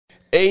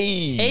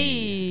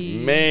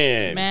Hey,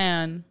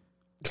 man.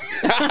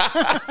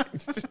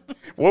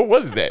 What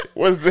was that?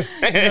 What's that?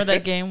 You know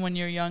that game when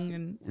you're young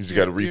and you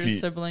got to repeat your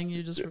sibling,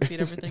 you just repeat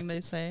everything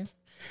they say.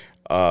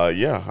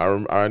 Yeah,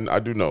 I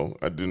do know.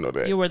 I do know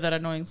that. You were that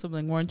annoying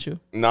sibling, weren't you?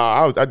 No,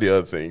 I did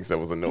other things that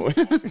was annoying.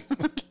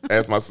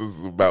 Ask my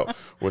sisters about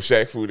what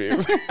Shaq food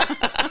is.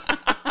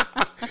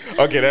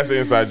 Okay, that's an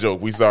inside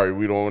joke. We sorry.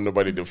 We don't want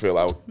nobody to feel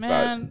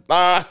outside.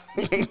 Man.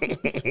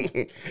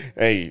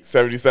 Hey,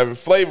 77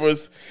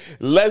 flavors.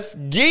 Let's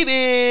get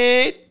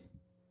it.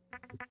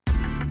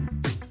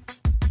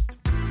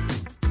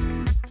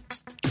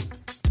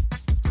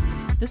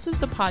 This is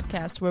the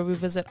podcast where we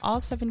visit all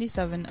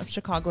 77 of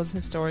Chicago's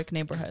historic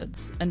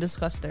neighborhoods and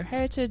discuss their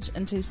heritage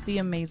and taste the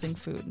amazing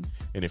food.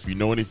 And if you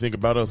know anything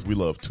about us, we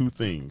love two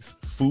things,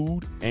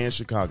 food and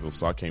Chicago,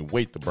 so I can't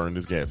wait to burn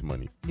this gas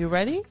money. You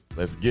ready?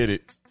 Let's get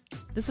it.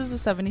 This is the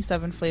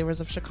 77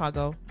 Flavors of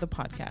Chicago, the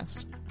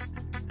podcast.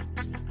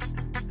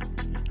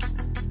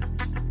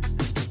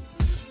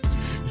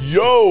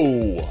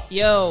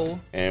 Yo.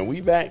 And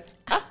we back.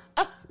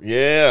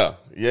 Yeah.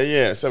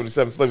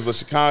 77 Flavors of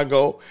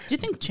Chicago. Do you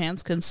think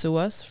Chance can sue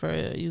us for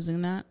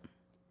using that?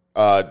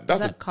 Is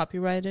that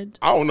copyrighted?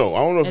 I don't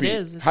know. If it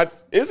is.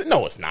 Is it?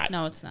 No, it's not.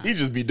 No, it's not. He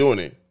just be doing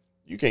it.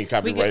 You can't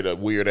copyright a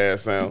weird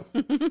ass sound.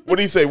 What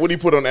do he say? What do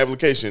he put on the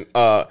application?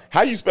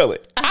 How you spell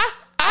it?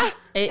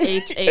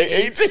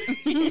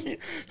 A-H-A-H.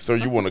 So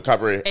you want to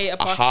copyright A''.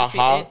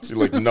 You're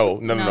like, no.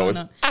 It's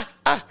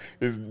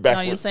it's backwards.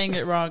 No, you're saying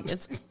it wrong.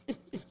 It's.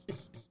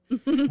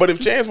 But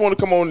if Chance want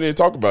to come on and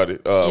talk about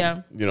it,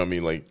 yeah. You know what I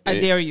mean? Like, I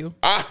dare you.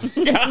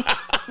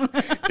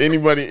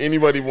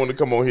 Anybody want to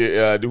come on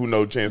here, who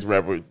know Chance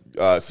Rapper,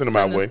 send them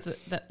our way.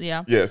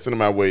 Yeah, send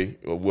them our way.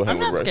 We'll I'm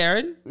not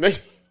scared.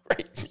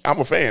 Right. I'm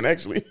a fan,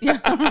 actually.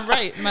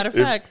 Right. Matter of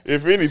fact.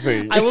 If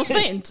anything. I will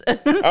faint.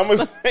 I'm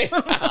a faint.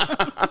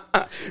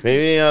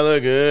 Maybe I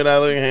look good, I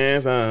look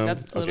handsome.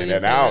 That's okay,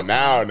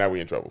 now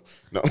we in trouble.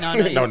 No,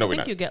 we're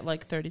not. You get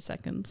like 30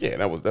 seconds. Yeah,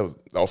 that was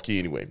off key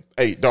anyway.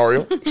 Hey,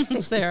 Dario.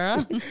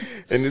 Sarah.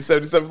 And this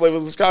 77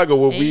 Flavors of Chicago,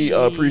 where we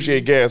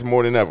appreciate gas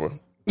more than ever.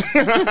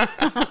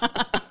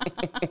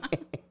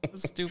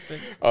 Stupid.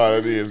 Oh,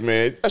 it is,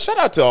 man. Shout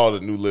out to all the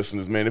new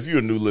listeners, man. If you're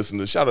a new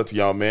listener, shout out to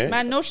y'all, man.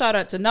 Man, no shout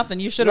out to nothing.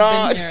 You should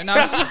have been here. No.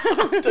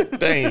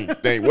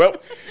 Dang. Well,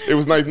 it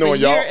was nice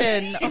knowing y'all.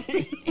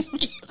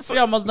 We're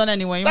almost done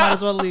anyway. You might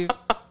as well leave.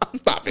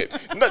 Stop it.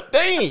 No,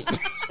 dang.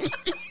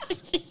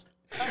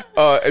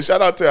 And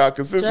shout out to our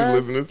consistent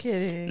listeners.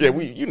 Kidding. Yeah,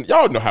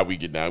 y'all know how we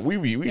get down.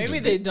 Maybe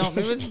they don't.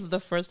 Maybe this is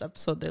the first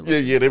episode they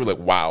listen. Yeah. They were like,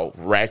 wow,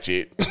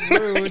 ratchet,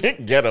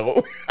 rude,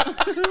 ghetto.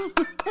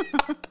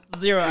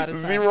 0 out of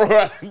 10. 0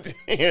 out of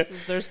 10.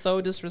 They're so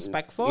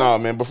disrespectful. Nah,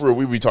 man, but for real,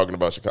 we be talking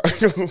about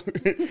Chicago.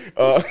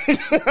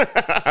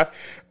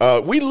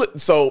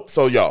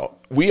 So y'all,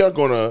 we are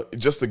gonna,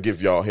 just to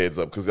give y'all heads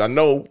up, because I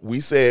know we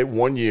said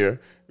 1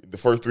 year. The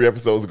first 3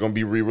 episodes are going to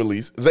be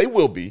re-released. They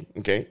will be,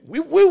 okay?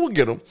 We will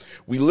get them.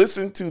 We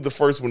listened to the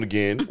first one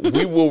again.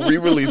 We will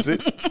re-release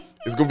it.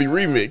 It's going to be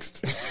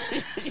remixed.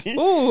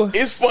 Ooh. It's funny,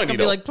 it's gonna though.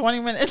 Be like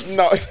 20 minutes.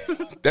 No,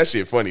 that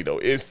shit funny, though.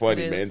 It's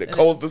funny, man. The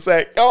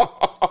cul-de-sac.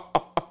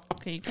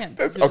 Okay, you can't.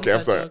 Okay,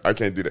 I'm sorry. Jokes. I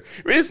can't do that.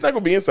 It's not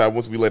going to be inside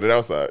once we let it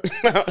outside.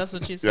 That's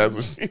what she said. That's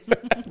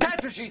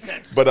what she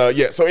said. But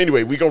so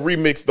anyway, we're going to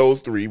remix those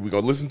 3. We're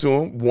going to listen to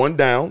them one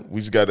down. We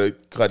just got to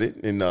cut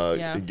it and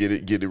get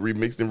it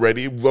remixed and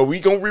ready. Well, we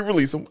going to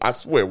re-release them. I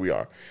swear we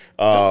are.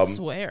 Don't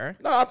swear.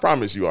 No, I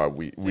promise you are.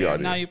 We are.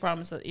 Now you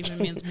promise that even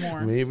means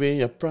more.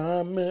 Maybe I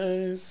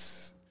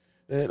promise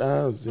that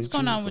I'll. What's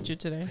going on with you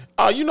today?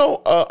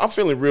 I'm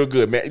feeling real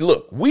good, man.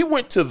 Look, we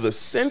went to the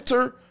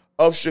center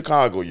of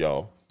Chicago,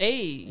 y'all.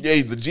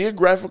 Hey, the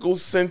geographical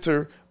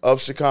center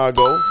of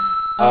Chicago.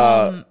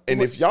 And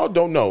if y'all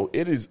don't know,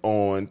 it is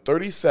on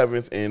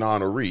 37th and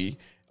Honoree.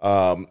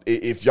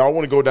 If y'all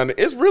want to go down there,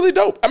 it's really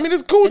dope. I mean,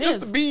 it's cool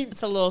to be.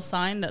 It's a little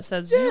sign that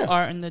says you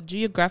are in the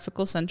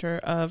geographical center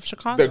of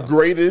Chicago, the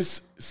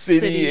greatest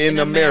city in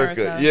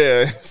America.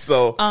 Yeah.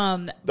 So,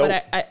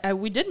 but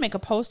we did make a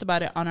post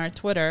about it on our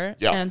Twitter,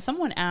 and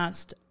someone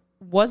asked,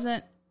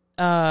 wasn't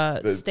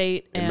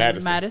State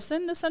and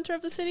Madison the center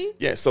of the city?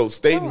 Yeah, so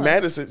State and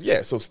Madison.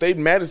 Yeah, so State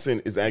and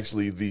Madison is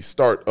actually the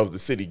start of the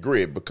city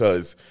grid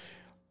because,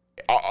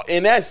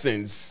 in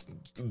essence,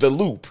 the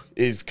Loop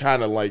is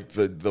kind of like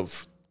the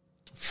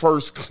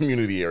first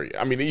community area.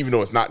 I mean, even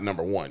though it's not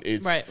number 1,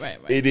 it's right.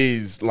 It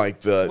is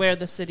like where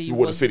the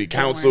city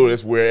council.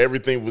 That's where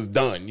everything was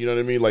done. You know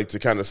what I mean? Like to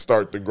kind of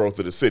start the growth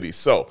of the city.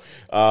 So,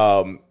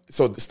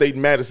 so the State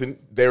and Madison,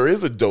 there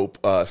is a dope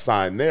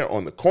sign there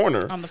on the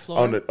corner. On the floor?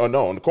 On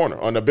the corner,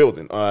 on the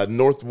building.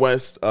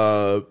 Northwest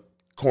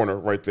corner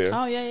right there.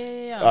 Oh,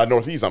 yeah.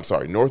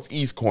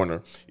 Northeast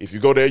corner. If you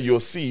go there, you'll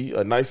see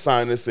a nice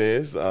sign that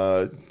says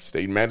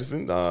State and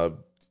Madison,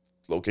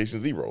 location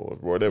 0 or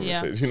whatever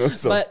it says.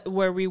 So, but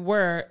where we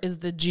were is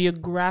the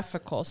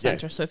geographical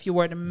center. Yes. So if you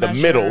were to measure...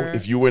 The middle,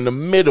 if you were in the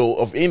middle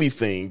of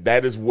anything,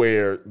 that is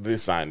where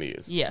this sign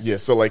is. Yes. Yeah,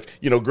 so like,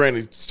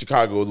 granted,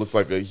 Chicago looks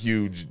like a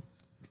huge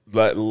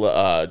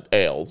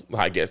L,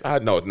 I guess. I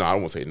don't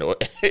want to say no.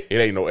 It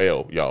ain't no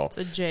L, y'all. It's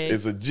a J.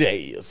 It's a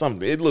J or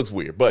something. It looks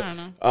weird, but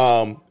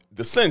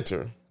the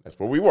center. That's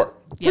where we were.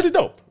 Pretty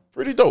dope.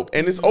 Pretty dope.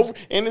 And it's over.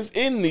 And it's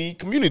in the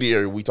community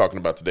area we talking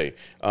about today.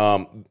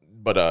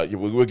 But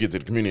we'll get to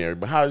the community area.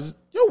 But how's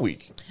your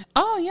week?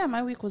 Oh yeah,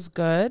 my week was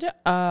good.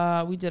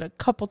 We did a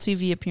couple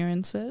TV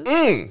appearances.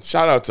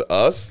 Shout out to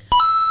us.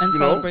 In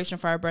celebration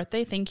for our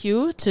birthday. Thank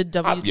you to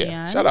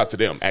WGN. Shout out to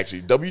them,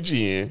 actually.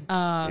 WGN,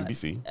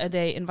 NBC.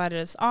 They invited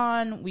us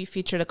on. We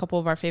featured a couple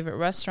of our favorite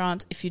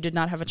restaurants. If you did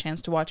not have a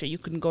chance to watch it, you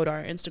can go to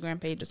our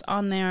Instagram page. It's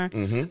on there.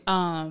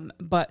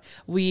 But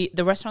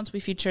the restaurants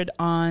we featured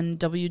on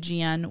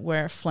WGN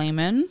were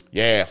Flamin'.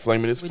 Yeah,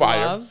 Flamin' is fire.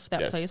 We love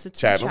that place. It's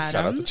Chatham. Shout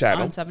out to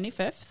Chatham. On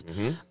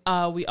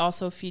 75th. We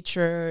also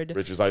featured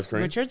Richard's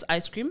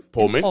Ice Cream.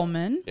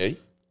 Pullman. Hey.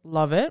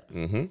 Love it.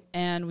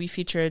 And we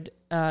featured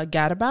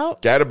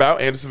Gadabout,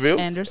 Andersonville,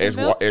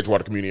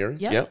 Edgewater Community Area.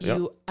 Yep.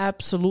 You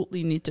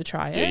absolutely need to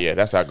try it. Yeah,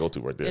 that's how I go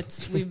to right there.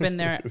 We've been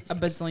there a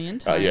bazillion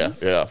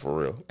times. Yeah, for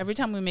real. Every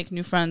time we make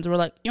new friends, we're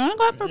like, you want to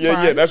go out for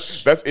brunch? Yeah,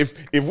 that's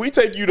if we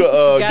take you to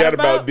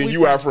Gadabout, then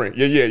you our friend.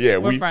 Yeah.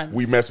 We're friends.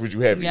 We mess with you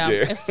heavy. Yeah.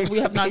 If we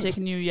have not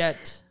taken you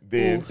yet,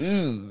 then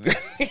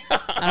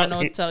I don't know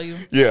what to tell you.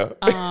 Yeah.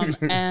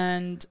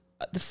 And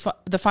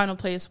the final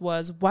place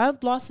was Wild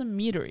Blossom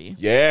Meadery.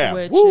 Yeah.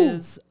 Which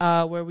is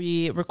where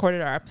we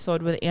recorded our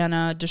episode with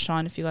Anna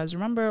Deshawn, if you guys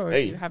remember, or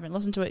if you haven't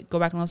listened to it, go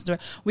back and listen to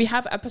it. We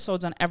have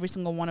episodes on every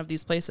single one of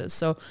these places.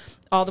 So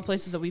all the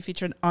places that we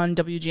featured on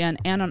WGN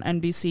and on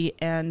NBC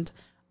and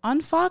on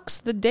Fox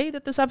the day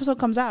that this episode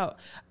comes out,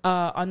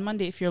 on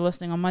Monday, if you're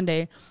listening on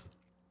Monday,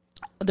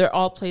 they're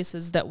all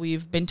places that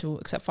we've been to,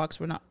 except Fox.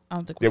 I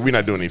don't think we're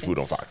not doing any food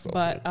on Fox. So.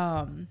 But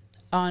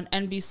on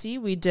NBC,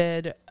 we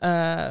did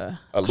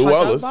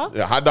Llewellyn's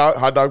hot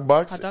dog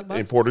box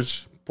in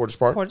Portage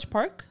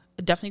Park.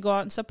 Definitely go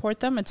out and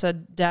support them. It's a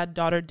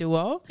dad-daughter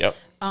duo. Yep.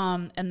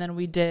 And then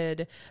we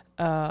did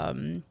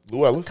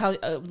Llewellyn's.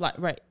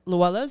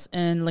 Llewellyn's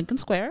in Lincoln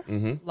Square.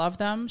 Love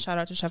them. Shout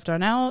out to Chef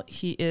Darnell.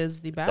 He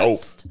is the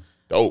best.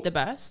 Dope. The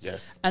best.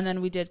 Yes. And then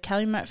we did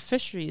Calumet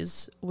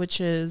Fisheries, which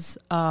is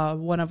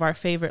one of our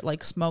favorite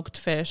smoked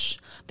fish.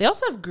 They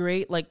also have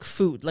great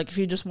food. If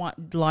you just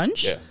want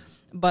lunch. Yeah.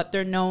 But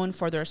they're known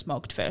for their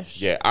smoked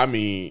fish. Yeah, I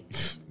mean,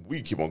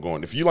 we keep on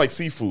going. If you like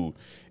seafood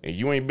and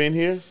you ain't been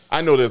here,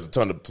 I know there's a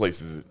ton of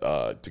places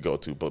to go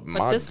to, but my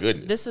goodness.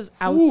 This is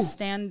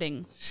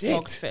outstanding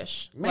smoked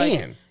fish.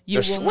 Man,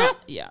 the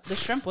shrimp? The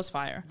shrimp was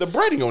fire. The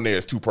breading on there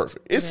is too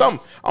perfect. It's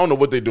something, I don't know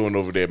what they're doing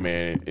over there,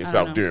 man, in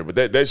South Durham, but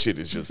that shit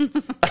is just,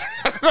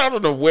 I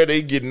don't know where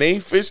they getting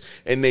their fish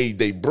and they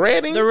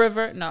breading. The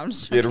river? No, I'm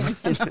just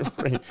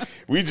joking.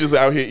 We just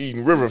out here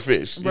eating river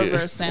fish.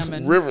 River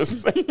salmon. River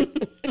salmon.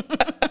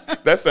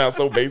 That sounds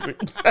so basic.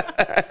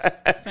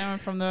 Salmon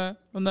from the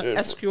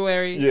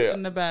estuary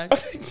in the back.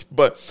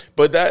 but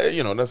that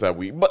that's how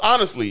we. But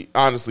honestly,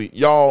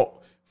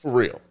 y'all, for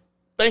real,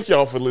 thank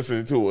y'all for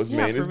listening to us,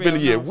 man. It's been a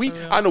year.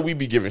 I know we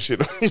be giving shit,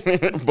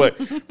 but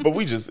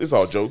we just, it's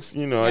all jokes,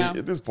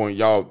 At this point,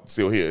 y'all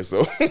still here,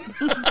 so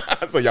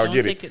so y'all don't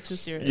get take it too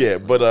serious. Yeah,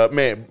 but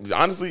man,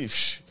 honestly.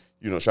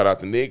 Shout out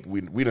to Nick.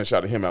 We done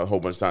shouted him out a whole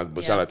bunch of times,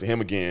 but shout out to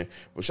him again.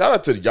 But shout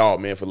out to y'all,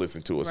 man, for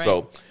listening to us.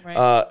 Right,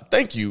 so,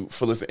 thank you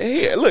for listening.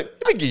 Here, look,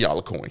 let me give y'all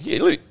a coin. Here,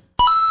 look.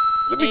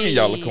 Let me give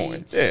y'all a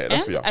coin. Yeah,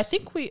 that's for y'all. I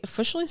think we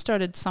officially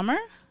started summer.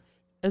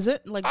 Is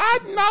it June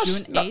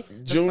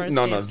 8th? June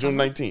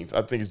 19th.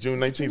 I think it's June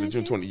 19th or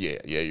June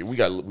 20th. Yeah. We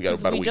got about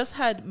a week. We just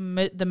had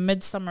the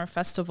Midsummer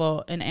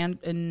Festival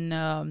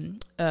in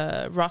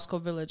Roscoe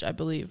Village, I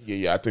believe.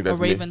 Yeah. I think that's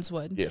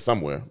Ravenswood. Yeah,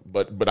 somewhere.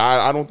 But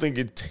I don't think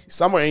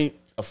summer ain't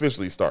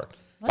officially start.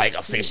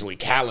 Officially,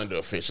 calendar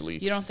officially.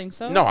 You don't think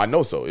so? No, I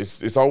know so.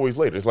 It's always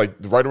later. It's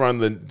right around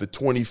the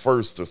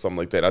 21st or something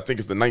like that. I think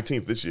it's the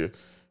 19th this year.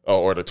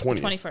 Or the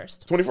 20th.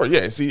 21st,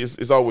 yeah. See,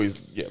 it's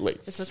always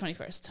late. It's the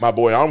 21st. My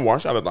boy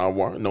Anwar, shout out to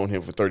Anwar. Known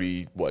him for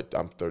 30,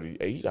 I'm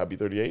 38. I'll be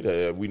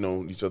 38. We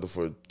known each other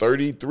for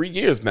 33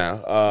 years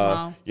now.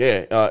 Wow.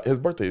 Yeah, his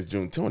birthday is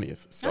June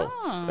 20th. So,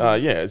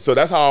 so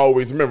that's how I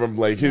always remember him.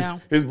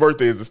 His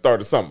birthday is the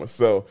start of summer.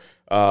 So,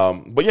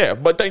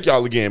 but thank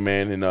y'all again,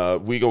 man.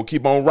 And we gonna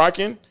keep on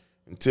rocking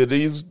until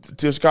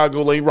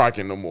Chicago ain't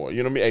rocking no more.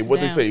 You know what I mean? Hey, what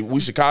they say? We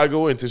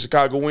Chicago until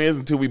Chicago wins,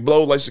 until we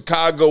blow like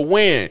Chicago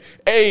win.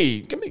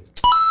 Hey, give me.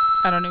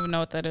 I don't even know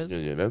what that is.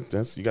 Yeah,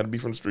 that's you got to be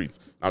from the streets.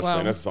 I'm just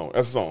saying, that's a song.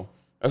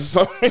 It's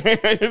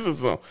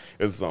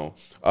a song.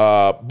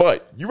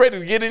 But you ready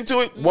to get into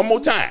it one more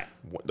time?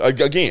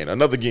 Another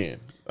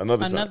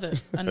time.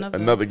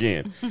 Another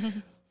again.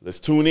 Let's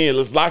tune in.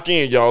 Let's lock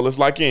in, y'all. Let's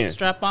lock in.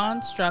 Strap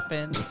on, strap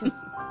in.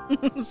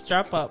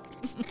 Strap up.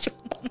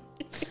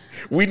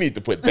 We need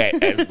to put that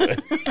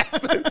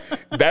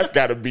that's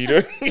got to be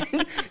the.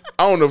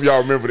 I don't know if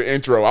y'all remember the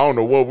intro. I don't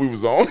know what we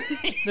was on.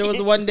 There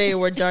was one day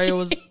where Dario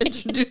was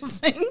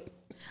introducing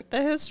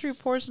the history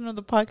portion of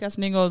the podcast,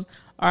 and he goes,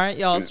 "All right,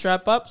 y'all,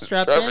 strap up,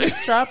 strap in,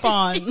 strap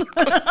on."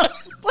 I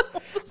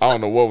don't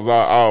know what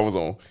I was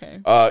on. Okay.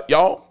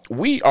 Y'all,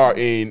 we are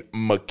in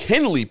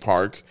McKinley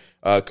Park.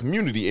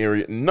 community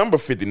area. Number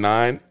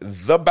 59,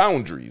 The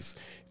Boundaries.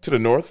 To the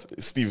north,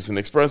 Stevenson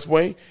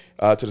Expressway.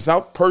 To the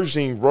south,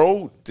 Pershing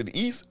Road. To the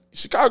east,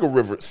 Chicago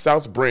River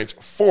South Branch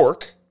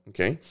Fork.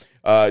 Okay.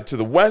 To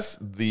the west,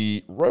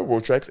 the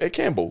railroad tracks at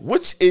Campbell,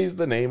 which is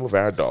the name of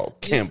our dog,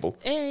 Campbell.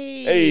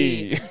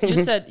 Hey.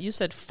 You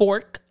said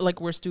fork like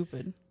we're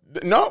stupid.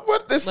 No,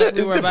 but this like we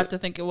it's were different. about to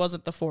think it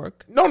wasn't the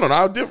fork. No. A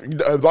lot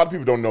of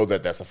people don't know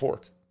that that's a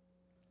fork.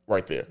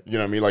 Right there, you know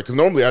what I mean? Like, because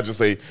normally I just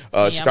say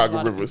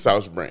Chicago River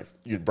South Branch.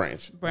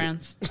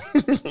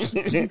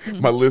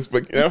 My list,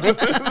 but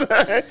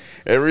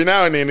every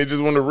now and then it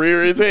just want to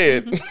rear its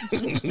head.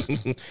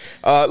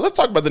 Let's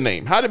talk about the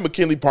name. How did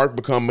McKinley Park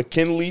become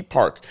McKinley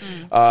Park?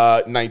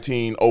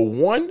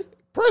 1901.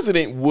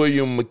 President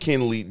William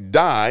McKinley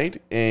died,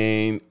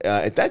 and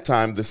at that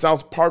time, the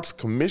South Parks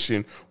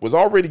Commission was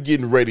already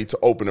getting ready to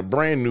open a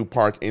brand new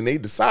park, and they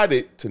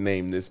decided to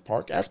name this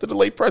park after the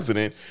late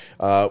president,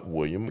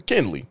 William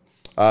McKinley.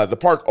 The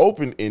park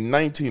opened in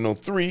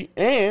 1903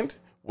 and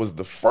was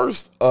the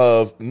first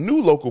of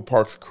new local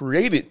parks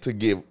created to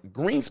give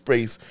green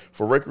space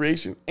for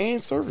recreation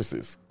and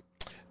services.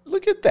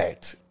 Look at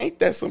that. Ain't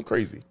that some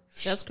crazy?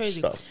 That's crazy.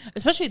 Stuff.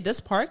 Especially this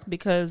park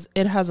because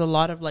it has a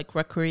lot of like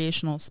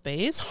recreational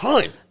space.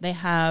 Ton. They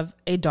have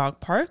a dog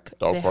park.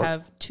 They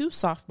have 2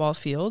 softball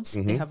fields.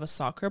 They have a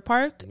soccer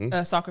park,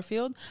 a soccer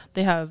field.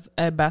 They have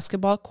a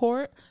basketball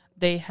court.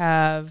 They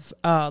have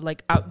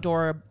like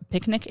outdoor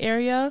picnic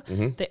area.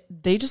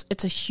 They just,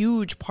 it's a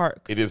huge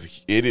park. It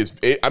is.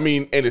 I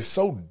mean, and it's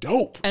so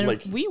dope. And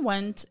like, we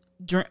went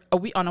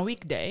on a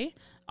weekday,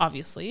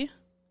 obviously.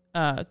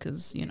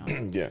 Because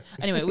yeah.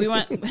 Anyway, we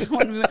went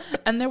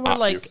and there were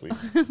Obviously.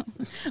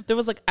 like there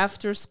was like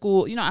after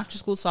school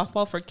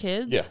softball for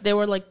kids. Yeah. There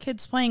were like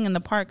kids playing in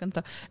the park and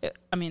stuff.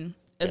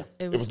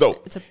 It was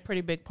dope. It's a pretty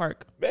big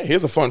park.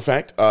 Here's a fun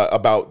fact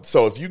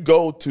so if you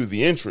go to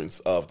the entrance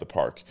of the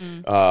park,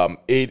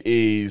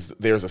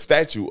 there's a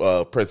statue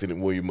of President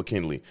William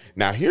McKinley.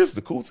 Now, here's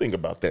the cool thing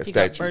about that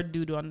statue. Got bird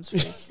doo-doo on his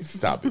face.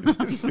 Stop it.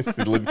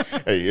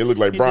 It looked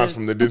like bronze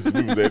from the distance.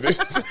 People said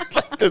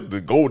that's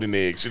the golden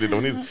egg shit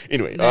on his.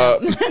 Anyway,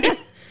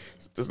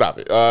 stop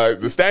it.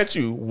 The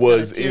statue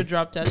was a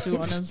teardrop tattoo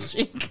on his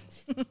cheek.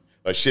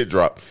 A shit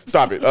drop.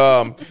 Stop it.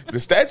 The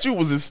statue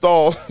was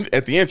installed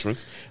at the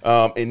entrance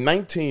in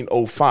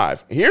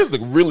 1905. Here's the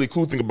really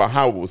cool thing about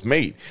how it was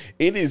made.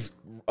 It is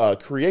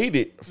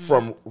created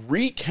from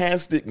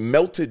recasted,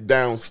 melted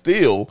down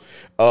steel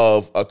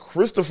of a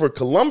Christopher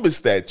Columbus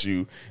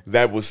statue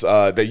that was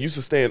that used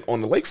to stand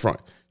on the lakefront.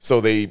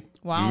 So they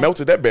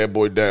melted that bad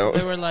boy down. So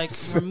they were like,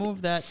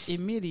 remove that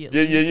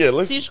immediately.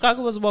 Yeah. See,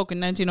 Chicago was woke in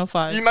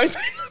 1905.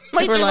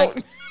 They were like,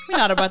 we're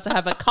not about to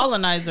have a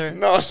colonizer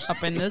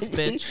up in this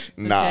bitch.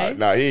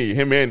 Nah.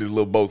 Him and his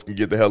little boats can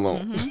get the hell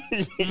on.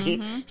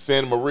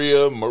 Santa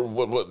Maria,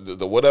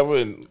 whatever.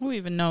 And who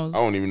even knows? I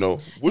don't even know.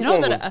 Which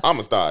one was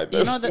Amistad?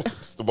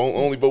 That's the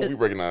only boat we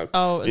recognize.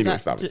 Oh, anyway,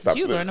 stop it. Do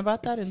you learn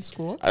about that in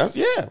school?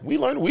 We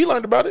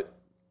learned about it.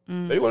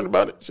 They learned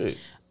about it. Shit.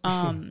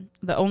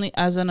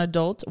 As an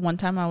adult, one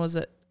time I was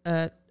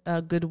at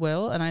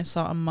Goodwill and I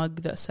saw a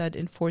mug that said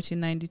in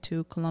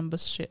 1492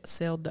 Columbus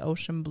sailed the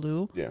ocean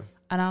blue. Yeah.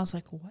 And I was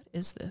like, what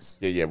is this?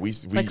 Yeah. We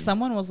like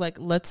someone was like,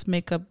 let's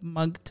make a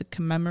mug to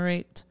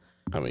commemorate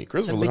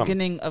the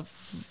beginning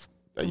of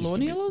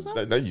colonialism.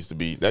 That used to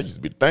be the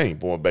thing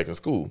going back in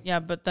school. Yeah,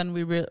 but then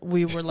we were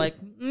like,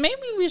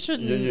 maybe we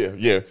shouldn't.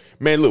 Yeah.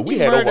 Man, look, we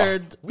had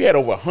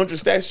over 100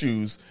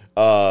 statues.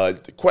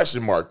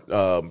 Question mark.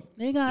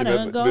 They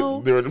gotta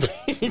go.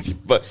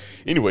 But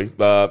anyway,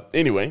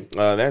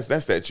 that's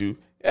that statue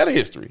had a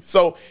history.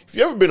 So if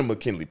you ever been to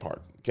McKinley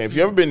Park, okay, if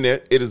you ever been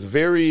there, it is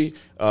very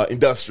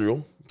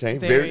industrial. Okay,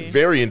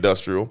 very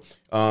industrial.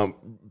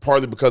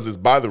 Partly because it's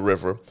by the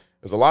river.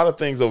 There's a lot of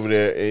things over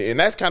there, and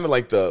that's kind of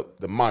like the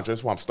mantra.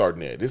 That's why I'm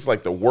starting there. This is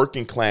like the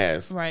working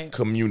class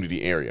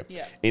community area.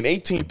 Yeah. In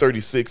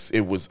 1836,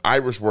 it was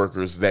Irish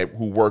workers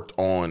who worked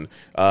on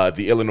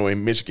the Illinois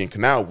and Michigan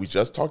Canal. We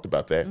just talked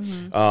about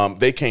that.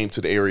 They came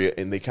to the area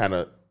and they kind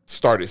of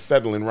started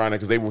settling around it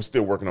because they were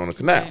still working on the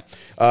canal.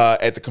 Right.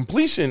 At the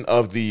completion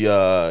of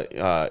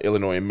the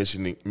Illinois and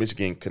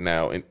Michigan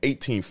Canal in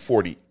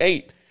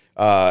 1848.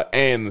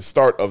 And the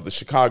start of the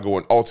Chicago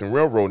and Alton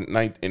Railroad in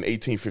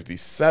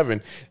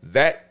 1857,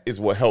 that is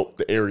what helped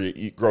the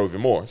area grow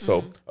even more.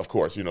 So, of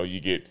course, you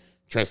get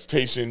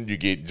transportation, you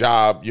get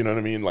job, you know what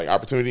I mean, like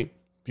opportunity.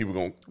 People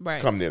going to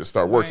come there to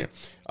start working.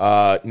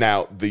 Right.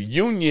 Now, the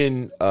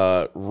Union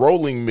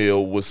Rolling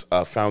Mill was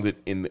founded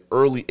in the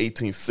early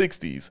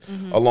 1860s,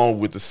 along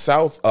with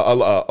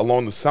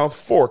along the South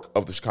Fork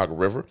of the Chicago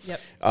River,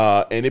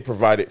 and it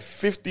provided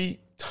 50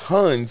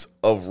 tons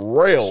of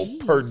rail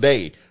per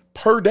day.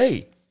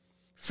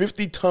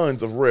 50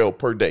 tons of rail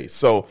per day.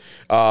 So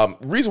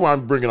reason why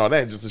I'm bringing all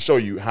that is just to show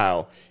you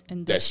how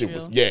that shit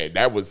was. Yeah,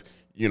 that was,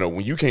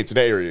 when you came to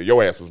that area,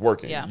 your ass was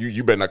working. Yeah.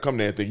 You better not come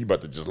there and think you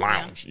about to just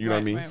lounge. You know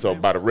what I mean? So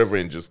by the river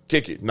and just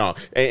kick it. No.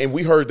 And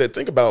we heard that.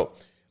 Think about,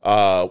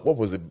 what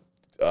was it?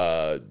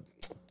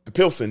 the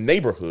Pilsen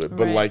neighborhood,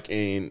 but like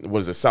in what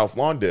is it, South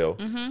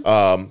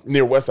Lawndale,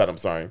 near West Side. I'm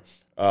sorry,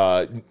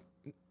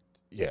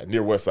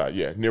 near West Side.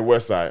 Yeah, near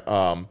West Side.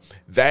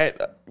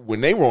 That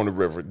when they were on the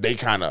river, they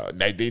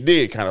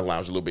did kind of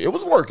lounge a little bit. It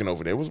was working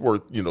over there. It was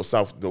worth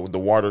south the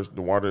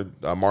water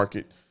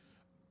market.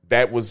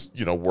 That was,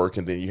 work,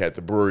 and then you had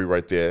the brewery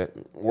right there,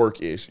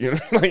 work-ish,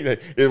 like that.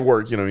 It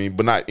worked,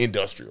 but not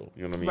industrial,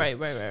 you know what I mean?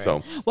 Right.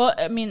 So, well,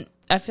 I mean,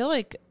 I feel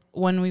like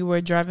when we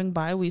were driving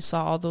by, we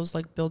saw all those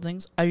like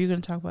buildings. Are you going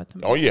to talk about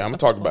them? Oh yeah, I'm going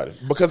to talk about it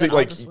because you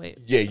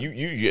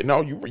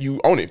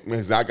own it.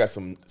 Because I got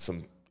some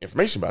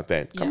information about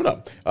that coming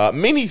up.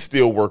 Many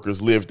steel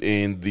workers lived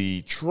in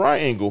the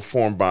triangle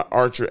formed by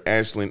Archer,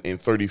 Ashland, and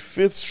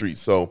 35th Street.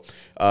 So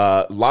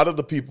a lot of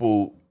the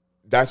people,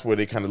 that's where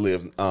they kind of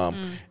live.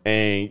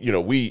 And,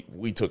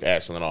 we took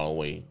Ashland all the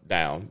way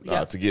down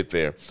to get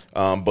there.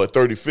 But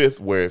 35th,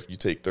 where if you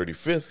take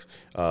 35th,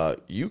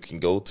 you can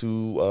go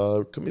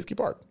to Comiskey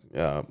Park.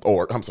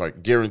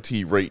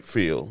 Guaranteed Rate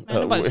Field.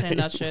 Nobody's saying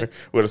that shit.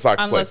 With a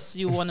soccer Unless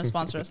you want to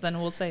sponsor us,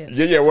 then we'll say it.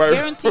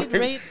 Guaranteed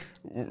Rate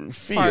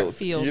Field.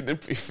 Field.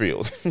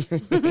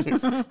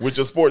 With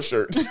your sports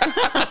shirt.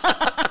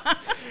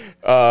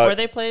 Where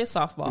they play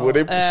softball. Where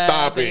they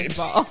stop it.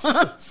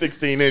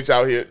 16-inch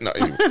out here. No,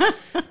 anyway.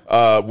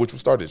 Which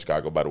was started in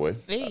Chicago, by the way.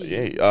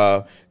 Hey.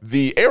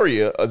 The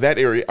area, that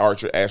area,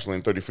 Archer,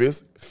 Ashland,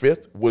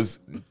 35th, was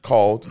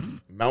called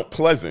Mount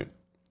Pleasant,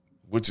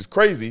 which is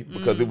crazy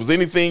because it was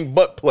anything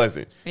but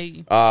pleasant.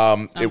 Hey.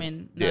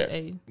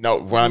 It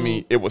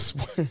was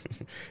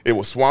it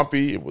was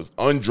swampy. It was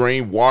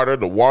undrained water.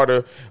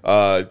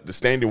 The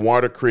standing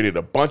water created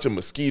a bunch of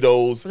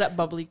mosquitoes. Was that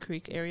Bubbly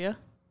Creek area?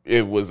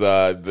 It was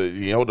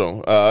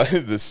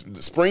the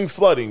spring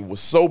flooding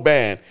was so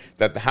bad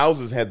that the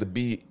houses had to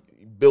be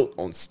built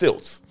on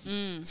stilts.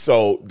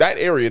 So that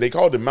area, they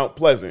called it Mount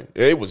Pleasant.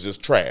 It was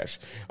just trash.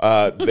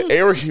 The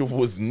area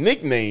was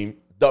nicknamed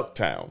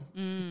Ducktown.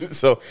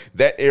 So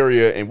that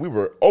area, and we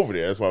were over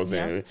there. That's what I was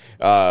saying.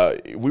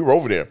 We were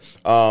over there.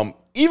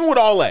 Even with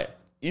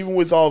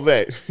all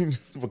that,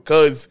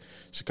 because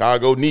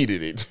Chicago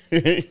needed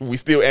it, we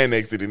still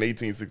annexed it in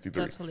 1863.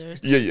 That's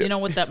hilarious. Yeah. You know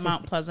what that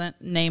Mount Pleasant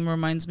name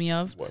reminds me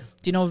of? What?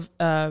 Do you know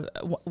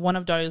one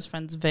of Dario's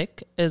friends,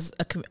 Vic, is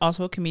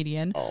also a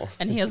comedian,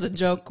 and he has a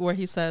joke where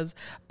he says,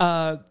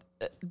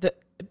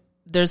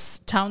 there's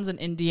towns in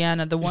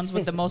Indiana, the ones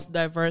with the most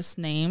diverse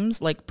names,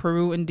 like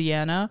Peru,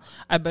 Indiana.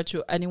 I bet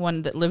you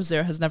anyone that lives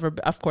there has never,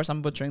 of course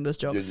I'm butchering this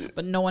joke,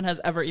 but no one has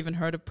ever even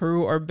heard of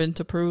Peru or been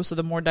to Peru. So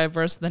the more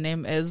diverse the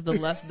name is, the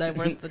less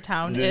diverse the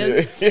town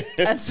is.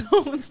 And so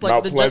it's like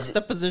Mount the Pleasant.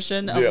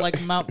 Juxtaposition of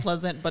like Mount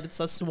Pleasant, but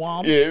it's a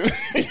swamp. Yeah.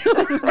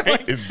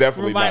 It's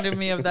definitely reminded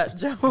me of that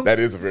joke. That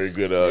is a very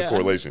good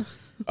correlation.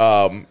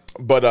 So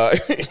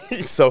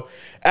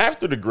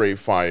after the Great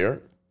Fire,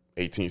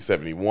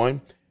 1871,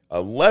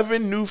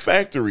 11 new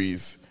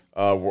factories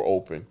were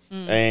open,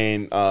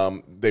 and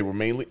they were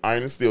mainly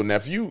iron and steel. Now,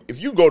 if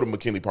you go to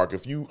McKinley Park,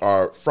 if you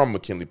are from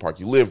McKinley Park,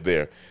 you live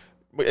there,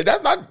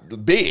 that's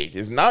not big.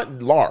 It's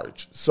not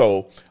large.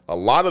 So a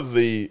lot of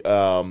the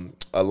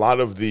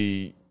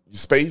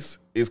space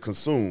is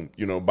consumed,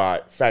 by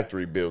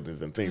factory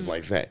buildings and things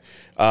like that.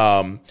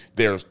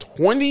 There's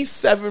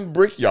 27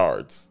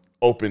 brickyards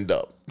opened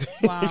up.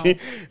 Wow.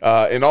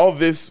 And all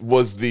this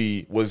was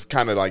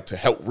kind of like to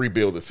help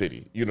rebuild the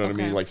city. You know what I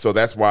mean? Like, so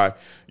that's why,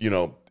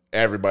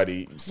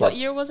 everybody. What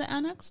year was it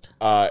annexed?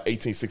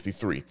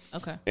 1863.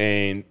 Okay.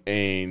 And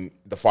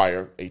the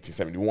fire,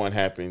 1871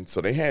 happened.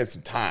 So they had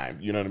some time,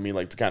 you know what I mean?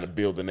 Like to kind of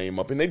build the name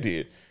up, and they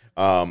did.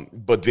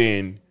 But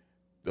then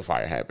the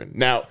fire happened.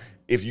 Now,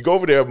 if you go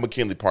over there at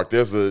McKinley Park,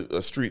 there's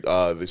a street,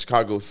 the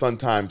Chicago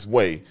Sun-Times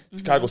Way.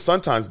 Chicago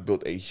Sun-Times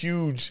built a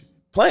huge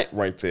plant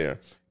right there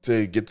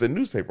to get the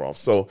newspaper off.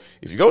 So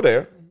if you go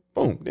there,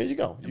 boom, there you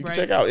go. You can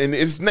check out. And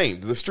it's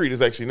named. The street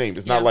is actually named.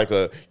 It's not like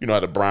the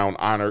brown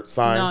honored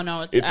signs.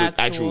 No, it's an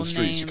actual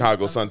street,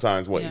 Chicago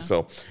Sun-Times Way. Yeah.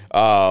 So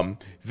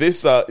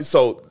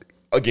so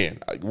again,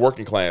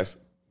 working class,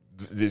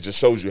 it just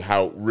shows you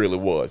how real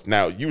it was.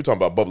 Now, you were talking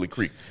about Bubbly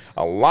Creek.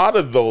 A lot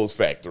of those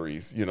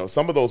factories,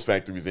 some of those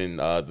factories in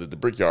the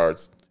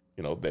brickyards,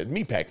 that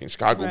meat packing.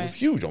 Chicago was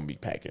huge on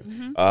meat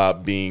packing,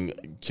 being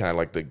kind of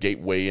like the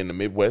gateway in the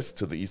Midwest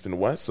to the East and the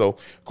West. So,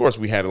 of course,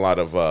 we had a lot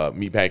of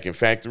meat packing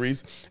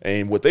factories.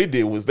 And what they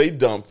did was they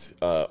dumped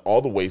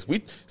all the waste. We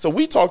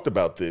talked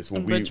about this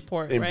when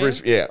Bridgeport,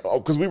 right?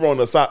 Because we were on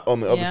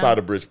the other side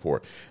of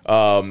Bridgeport.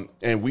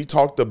 And we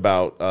talked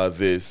about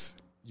this,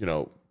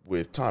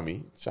 with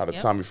Tommy. Shout out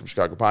to Tommy from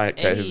Chicago Pie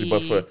History,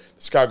 but for the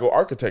Chicago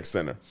Architect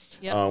Center.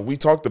 Yep. We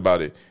talked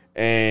about it.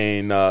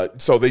 And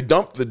so they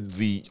dumped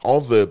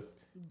all the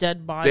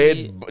dead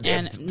body,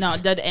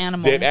 dead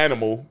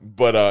animal.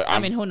 But I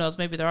mean, who knows?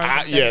 Maybe there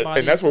are dead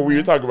bodies. And that's what we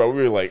were talking about.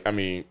 We were like, I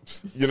mean,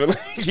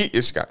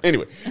 it's Chicago.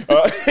 Anyway,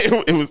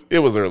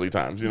 it was early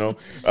times,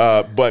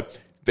 but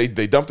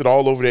they dumped it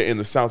all over there in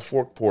the South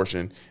Fork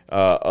portion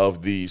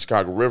of the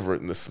Chicago River,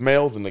 and the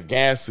smells and the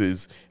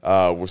gases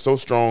were so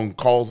strong,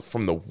 calls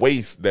from the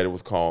waste that it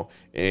was called,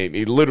 and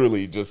it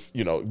literally just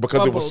because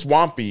Bubbled. It was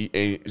swampy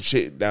and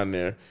shit down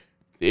there.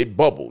 it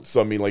bubbled.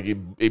 So I mean, like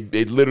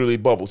it literally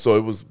bubbled. So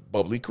it was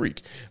Bubbly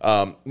Creek.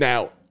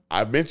 Now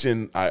I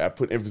mentioned I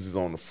put emphasis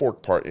on the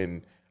fork part,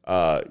 and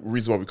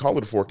reason why we call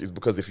it a fork is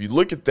because if you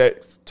look at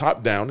that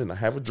top down, and I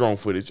have a drone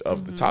footage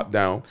of the top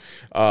down,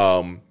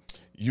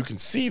 you can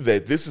see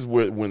that this is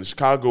where when the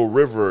Chicago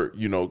River,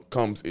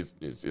 comes,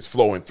 it's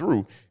flowing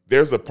through.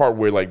 There's a part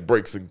where like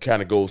breaks and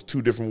kind of goes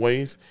two different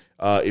ways.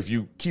 If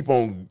you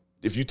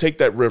take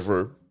that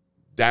river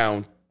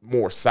down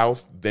more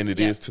south than it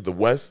is to the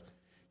west,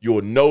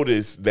 you'll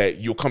notice that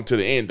you'll come to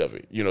the end of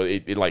it.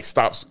 It like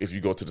stops if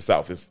you go to the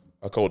south. It's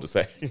a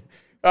cul-de-sac.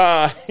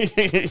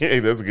 Hey,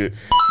 that's a good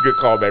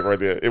callback right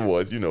there. It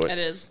was, it. It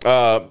is.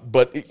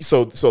 But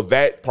so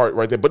that part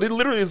right there, but it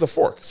literally is a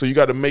fork. So you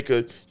got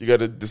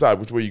to decide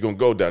which way you're gonna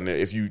go down there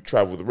if you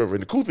travel the river.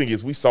 And the cool thing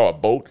is we saw a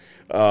boat,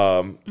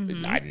 a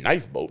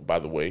nice boat, by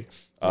the way,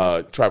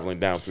 traveling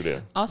down through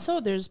there. Also,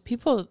 there's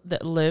people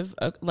that live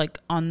like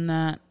on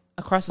that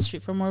across the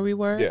street from where we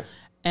were. Yeah.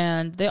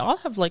 And they all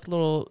have like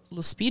little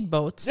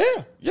speedboats.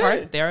 Yeah.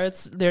 Right there.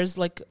 There's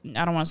like,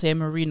 I don't want to say a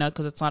marina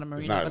because it's not a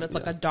marina, but it's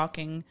like a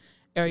docking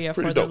area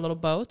for their little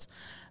boats.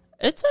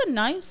 It's a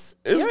nice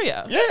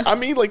area. Yeah, I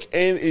mean,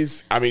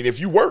 if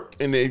you work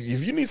and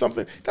if you need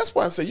something, that's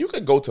why I'm saying you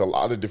could go to a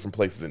lot of different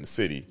places in the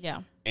city.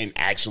 Yeah. And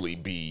actually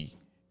be,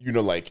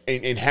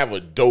 and have a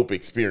dope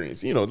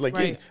experience. We don't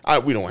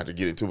have to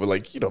get into it,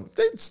 but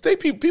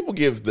people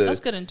give the. Let's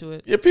get into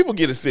it. Yeah, people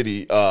get a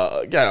city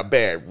got a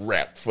bad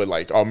rap for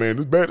oh man,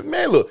 it's bad.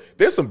 Man, look,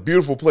 there's some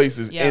beautiful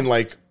places in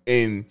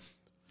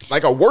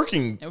a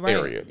working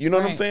area. You know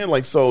what I'm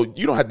saying? So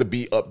you don't have to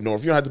be up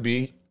north. You don't have to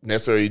be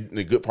necessarily in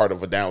a good part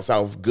of a down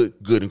south, good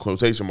in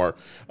quotation mark,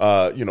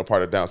 part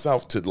of down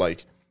south to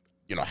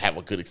have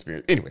a good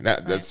experience. Anyway,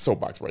 that's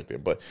soapbox right there.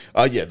 But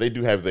they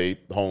do have their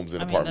homes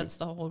and apartments.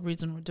 That's the whole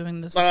reason we're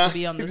doing this, to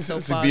be on the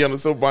soapbox. To be on the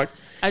soapbox.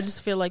 I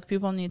just feel like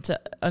people need to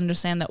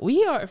understand that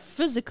we are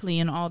physically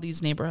in all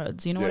these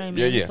neighborhoods. You know what I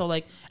mean? Yeah. So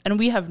and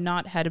we have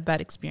not had a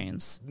bad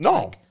experience.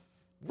 No.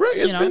 Right,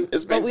 it's been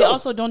but we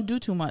also don't do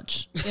too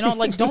much.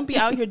 Don't be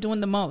out here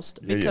doing the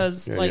most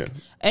because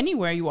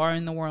anywhere you are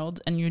in the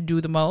world and you do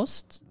the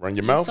most, run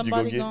your mouth.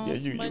 Somebody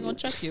gonna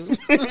check you.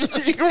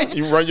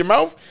 You run your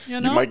mouth.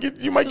 You might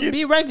get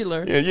be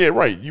regular. Yeah,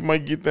 right. You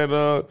might get that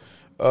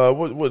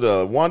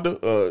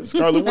Wanda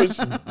Scarlet Witch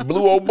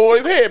blue old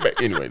boy's head back.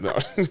 Anyway, no.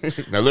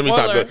 Now let me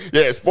stop that.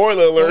 Yeah,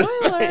 spoiler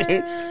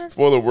alert.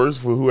 Spoiler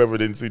words for whoever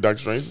didn't see Doctor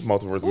Strange,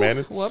 Multiverse of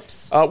Madness.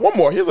 Whoops. One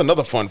more. Here's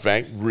another fun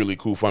fact. Really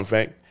cool fun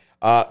fact.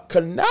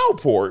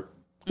 Canalport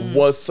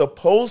was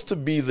supposed to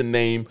be the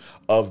name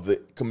of the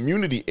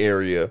community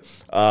area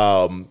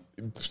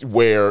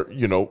where,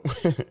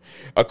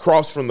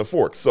 across from the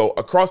fork. So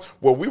across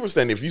where we were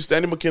standing, if you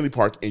stand in McKinley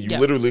Park and you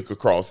literally look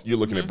across, you're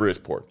looking at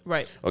Bridgeport.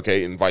 Right.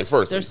 Okay, and vice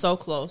versa. They're so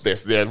close.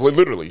 They're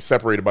literally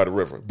separated by the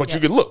river. But you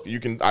can look.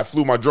 I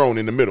flew my drone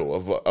in the middle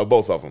of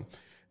both of them.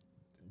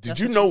 Did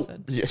you know?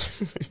 Yeah,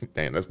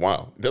 damn, that's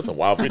wild. That's a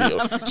wild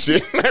video.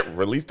 Shit,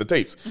 release the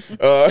tapes.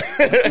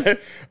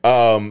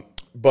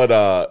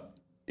 But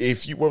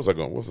if you, where was I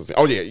going? What was I saying?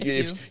 Oh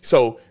yeah,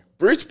 so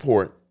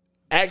Bridgeport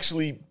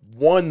actually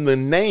won the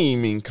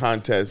naming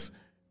contest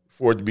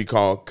for it to be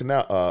called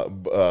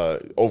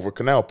over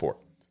Canalport.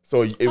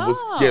 So it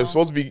was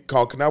supposed to be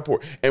called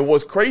Canalport. And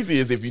what's crazy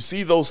is if you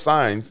see those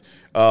signs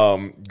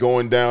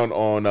going down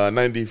on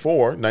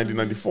 9094,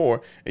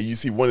 and you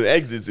see one of the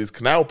exits is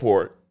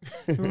Canalport.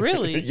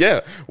 Really?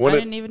 Yeah. I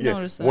didn't even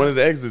notice that. One of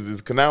the exits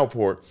is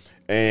Canalport.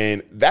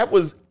 And that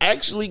was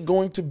actually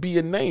going to be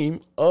a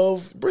name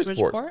of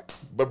Bridgeport.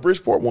 But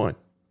Bridgeport won.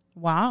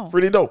 Wow.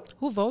 Pretty dope.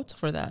 Who votes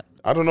for that?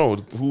 I don't know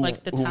who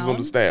was on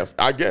the staff.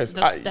 I guess.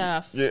 The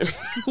staff. Yeah.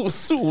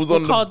 who's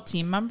on called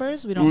team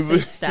members? We don't say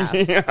staff.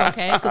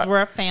 Okay? Because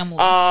we're a family.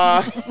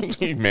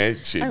 Man,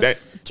 shit. That's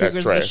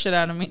trash. The shit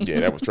out of me.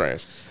 Yeah, that was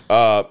trash.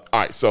 All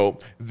right, so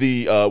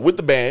with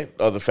the bad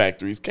of the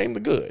factories came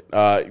the good.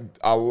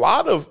 A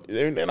lot of,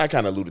 and I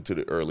kind of alluded to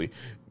it early,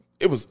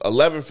 it was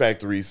 11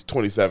 factories,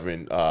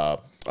 27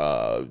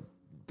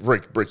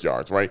 brick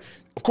yards, right?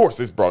 Of course,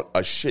 this brought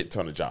a shit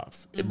ton of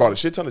jobs. It brought a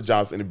shit ton of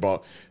jobs, and it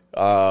brought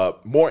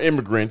more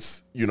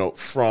immigrants,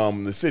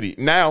 from the city.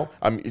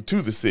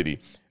 To the city.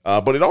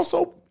 But it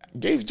also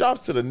gave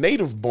jobs to the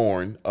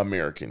native-born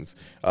Americans.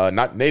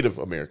 Not Native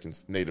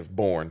Americans,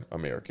 native-born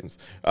Americans.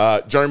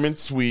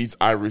 Germans, Swedes,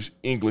 Irish,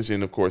 English,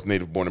 and, of course,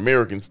 native-born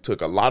Americans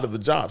took a lot of the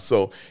jobs.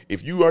 So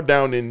if you are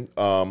down in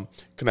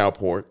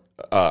Canalport,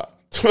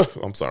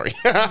 I'm sorry,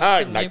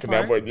 not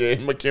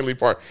Canalport, McKinley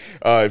Park.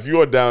 If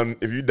you're down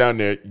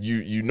there,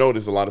 you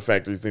notice a lot of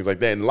factories, things like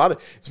that, and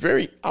it's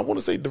very, I want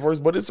to say diverse,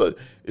 but it's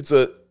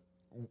a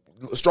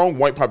strong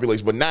white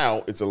population. But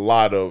now it's a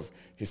lot of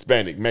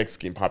Hispanic,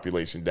 Mexican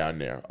population down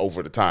there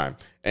over the time,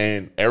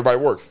 and everybody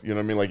works. You know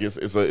what I mean? Like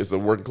it's a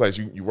working class.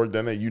 You work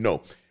down there.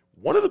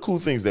 One of the cool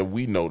things that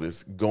we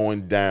noticed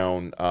going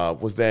down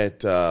was that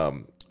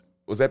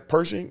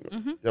Pershing?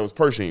 Mm-hmm. That was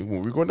Pershing.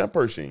 When we were going down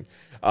Pershing,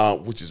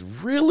 which is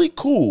really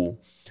cool.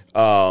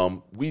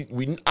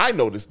 I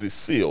noticed this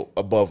seal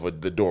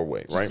above the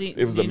doorway, right?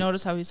 You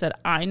notice how he said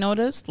I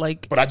noticed?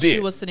 Like, but I did. She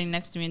was sitting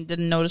next to me and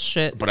didn't notice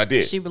shit. But I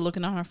did. She was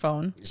looking on her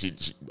phone. She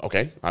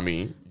okay. I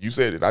mean, you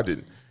said it. I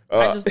didn't.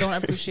 I just don't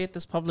appreciate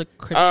this public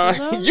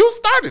criticism. You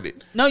started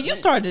it. No, you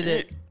started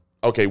it.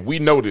 Okay, we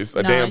noticed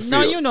a damn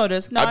seal. No, you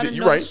noticed. No, I didn't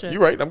notice shit.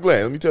 You're right. I'm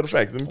glad. Let me tell the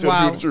facts. Let me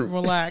tell you the truth.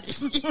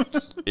 Relax.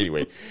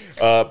 Anyway,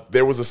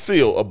 there was a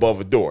seal above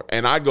a door,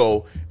 and I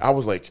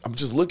was like, I'm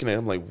just looking at it.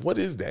 I'm like, what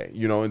is that?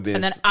 You know, and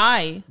then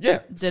I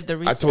did the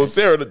research.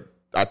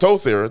 I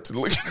told Sarah to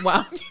look.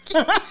 Wow.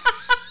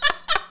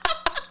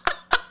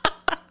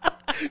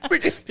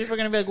 People are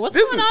gonna be like, "What's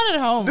going on at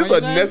home?" This is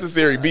a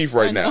necessary beef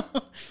right now.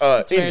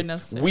 It's very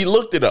necessary. We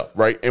looked it up,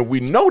 right, and we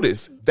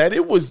noticed that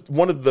it was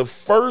one of the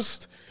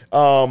first.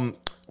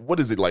 What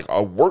is it, like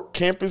a work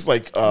campus?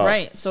 Like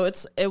right. So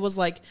it was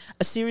like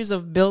a series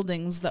of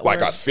buildings that like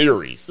were a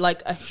series,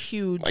 like a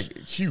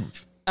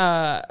huge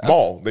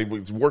mall. They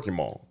was working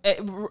mall.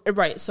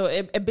 Right. So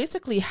it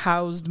basically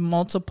housed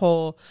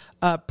multiple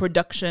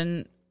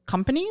production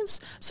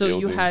companies. So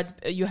buildings.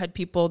 you had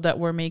people that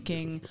were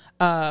making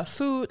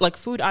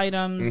food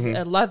items,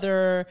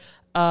 leather,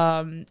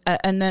 and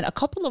then a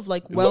couple of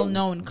like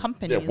well-known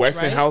companies. Yeah,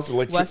 Westinghouse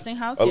Electric.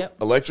 Westinghouse,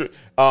 Electric.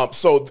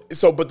 So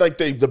but like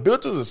the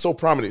buildings are so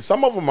prominent.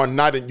 Some of them are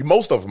not in.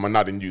 Most of them are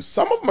not in use.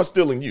 Some of them are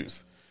still in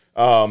use.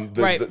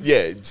 Right.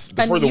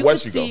 The further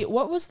west you go.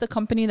 What was the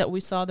company that we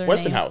saw their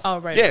Westinghouse. name? Oh,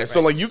 right. Yeah. Right.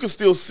 So like you can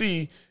still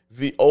see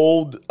the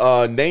old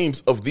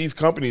names of these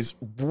companies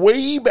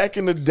way back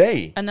in the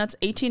day. And that's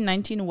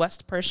 1819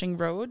 West Pershing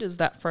Road is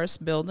that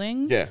first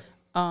building. Yeah.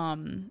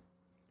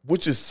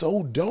 Which is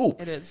so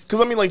dope. It is.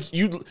 Because I mean,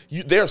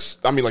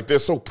 like they're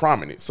so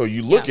prominent. So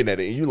you looking at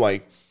it and you're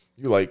like,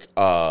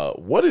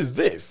 what is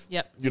this?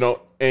 Yep. You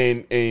know,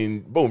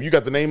 and boom, you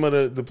got the name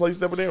of the place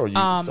that were there, or you?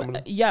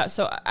 Yeah.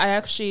 So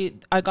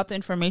I got the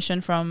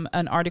information from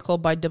an article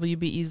by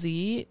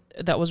WBEZ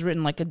that was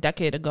written like a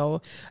decade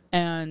ago,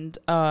 and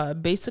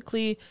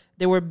basically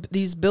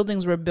these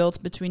buildings were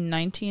built between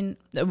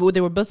they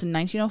were built in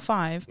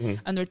 1905,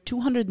 and they're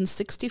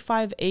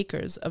 265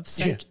 acres of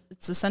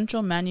it's a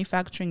central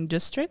manufacturing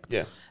district.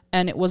 Yeah.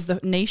 And it was the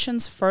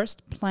nation's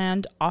first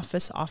planned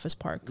office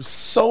park.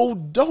 So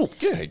dope.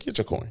 Yeah, get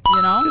your coin.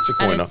 You know? Get your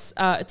coin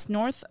up. It's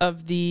north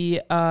of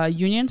the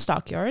Union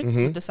Stockyards,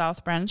 the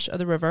south branch of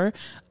the river.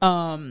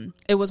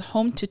 It was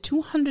home to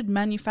 200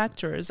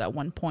 manufacturers at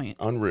one point.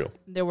 Unreal.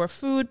 There were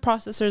food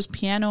processors,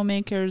 piano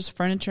makers,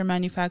 furniture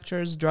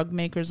manufacturers, drug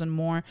makers, and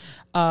more.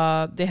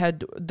 They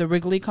had the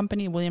Wrigley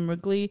Company, William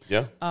Wrigley.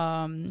 Yeah.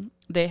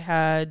 They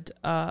had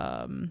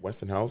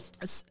Westinghouse.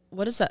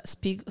 What is that?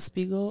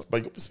 Spiegel. I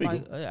don't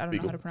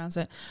know how to pronounce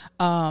it.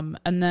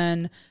 And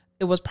then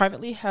it was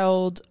privately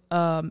held,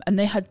 and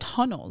they had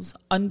tunnels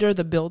under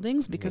the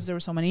buildings because there were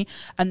so many,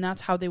 and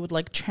that's how they would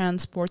like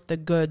transport the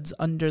goods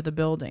under the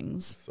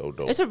buildings. So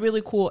dope. It's a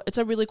really cool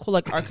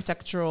like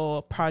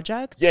architectural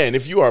project. Yeah, and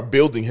if you are a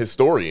building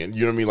historian,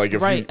 you know what I mean. Like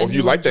if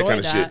you like that kind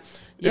of shit.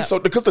 It's so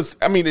because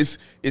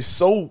it's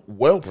so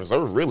well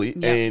preserved, really,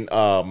 and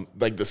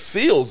like the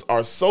seals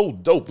are so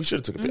dope. We should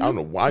have took a picture. I don't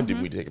know why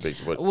did we take a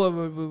picture, but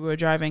we were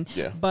driving.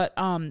 Yeah, but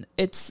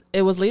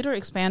it was later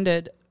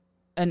expanded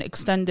and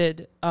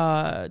extended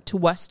to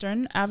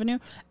Western Avenue,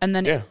 and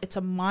then it's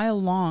a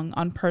mile long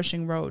on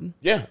Pershing Road.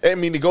 Yeah, I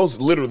mean it goes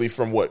literally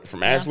from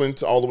Ashland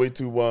to all the way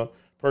to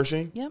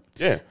Pershing. Yep.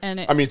 Yeah, and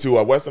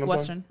to Western.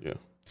 Western. Yeah,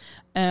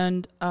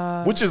 and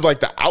which is like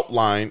the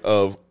outline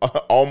of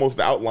almost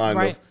the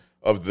outline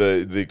of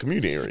the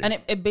community area. And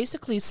it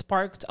basically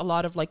sparked a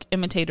lot of like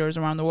imitators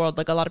around the world.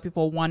 Like a lot of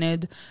people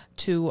wanted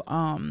to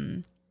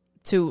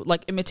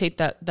like imitate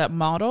that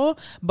model.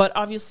 But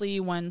obviously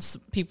when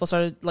people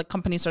started, like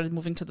companies started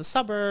moving to the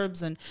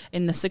suburbs and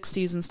in the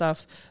 60s and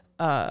stuff,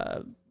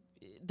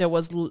 there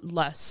was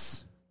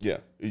less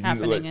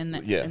happening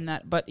in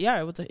that. But yeah,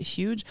 it was a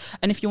huge,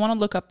 and if you want to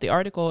look up the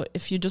article,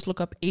 if you just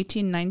look up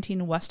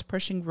 1819 West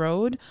Pershing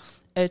Road,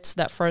 it's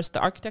the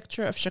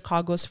architecture of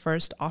Chicago's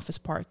first office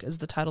park is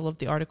the title of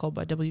the article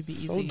by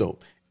WBEZ. So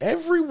dope.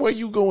 Everywhere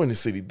you go in the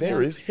city,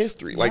 there is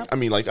history. Like, I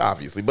mean, like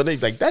obviously, but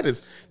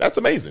that's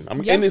amazing. I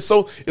mean, and it's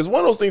one of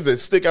those things that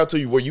stick out to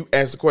you where you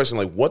ask the question,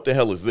 like, what the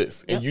hell is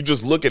this? And you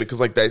just look at it.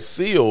 'Cause like that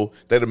seal,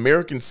 that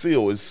American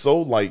seal is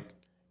so like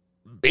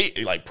big,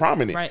 like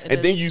prominent. Right,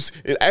 and then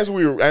as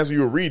we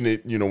were reading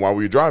it, you know, while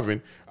we were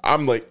driving,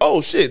 I'm like, oh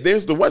shit,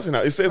 there's the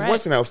Westinghouse. It says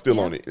Westinghouse still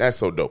on it. That's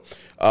so dope.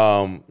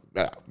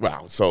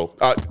 Wow. So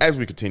as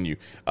we continue,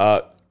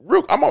 I'm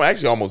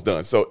actually almost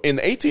done. So in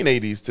the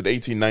 1880s to the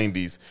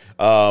 1890s,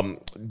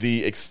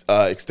 the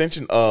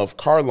extension of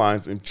car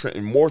lines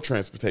and more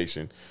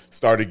transportation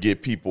started to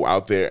get people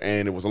out there,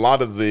 and it was a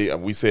lot of the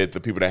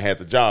people that had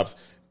the jobs.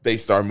 They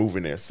start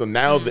moving there. So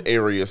now the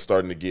area is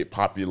starting to get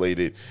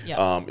populated.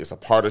 Yep. It's a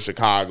part of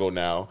Chicago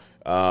now,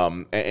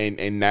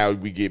 and now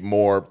we get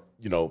more,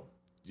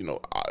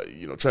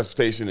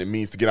 transportation and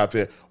means to get out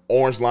there.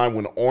 Orange Line,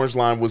 when the Orange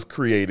Line was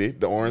created,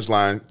 the Orange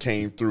Line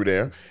came through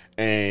there,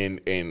 and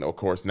of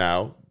course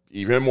now,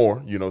 even more,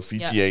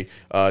 CTA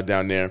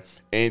down there.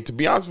 And to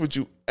be honest with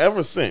you,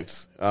 ever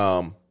since,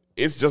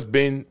 it's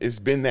been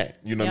that,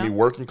 what I mean?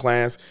 Working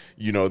class,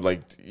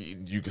 like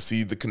you can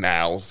see the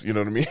canals, you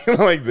know what I mean?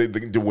 Like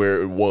the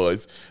where it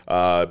was.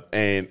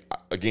 And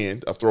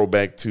again, a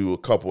throwback to a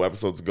couple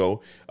episodes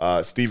ago,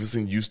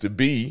 Stevenson used to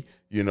be,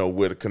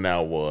 where the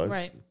canal was,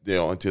 right.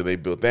 Until they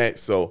built that.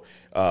 So,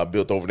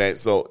 built over that.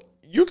 So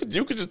you could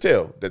just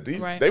tell that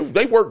these,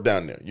 they work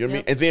down there, you know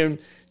what I mean? And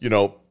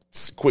then,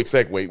 quick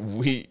segue,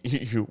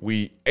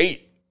 we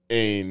ate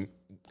in,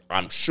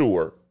 I'm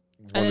sure,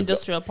 an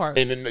industrial park.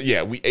 And then,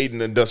 we ate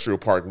in an industrial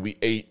park. We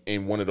ate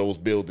in one of those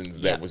buildings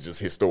that was just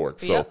historic.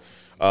 So,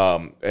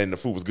 and the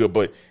food was good,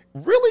 but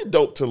really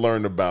dope to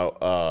learn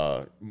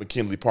about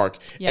McKinley Park.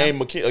 Yeah. And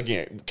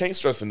again, can't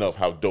stress enough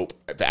how dope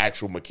the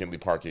actual McKinley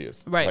Park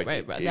is. Right.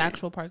 The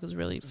actual park is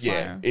really fire.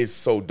 Yeah, it's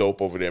so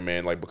dope over there,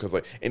 man. Like, because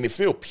and it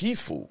feels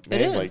peaceful,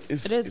 man. It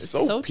is. It's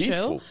so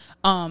peaceful. Chill.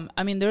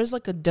 I mean, there's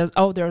like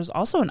there's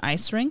also an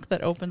ice rink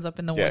that opens up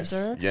in the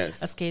winter.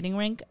 Yes. A skating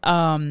rink.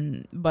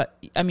 But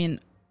I mean,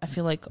 I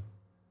feel like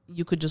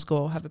you could just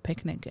go have a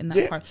picnic in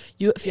that park.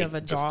 If you have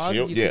a dog,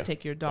 you could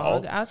take your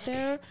dog out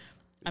there.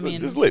 I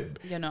mean, it's lit.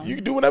 You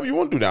can do whatever you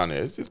want to do down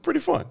there. It's pretty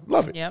fun.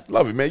 Love it. Yep.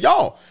 Love it, man.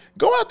 Y'all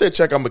go out there,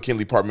 check out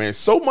McKinley Park, man.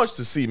 So much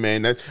to see,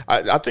 man.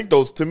 I think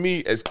those, to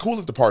me, as cool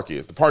as the park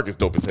is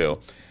dope as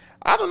hell.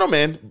 I don't know,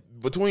 man.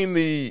 Between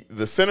the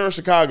center of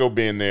Chicago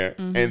being there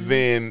and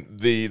then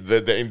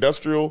the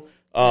industrial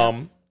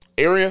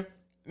area.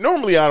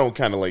 Normally, I don't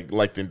kind of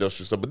like the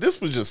industrial stuff, but this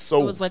was just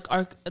so. It was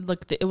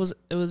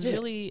it was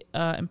really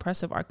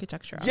impressive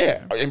architecture.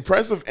 Yeah,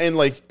 impressive and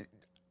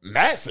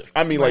massive.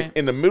 I mean, like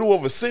in the middle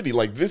of a city,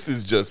 like this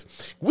is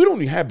just, we don't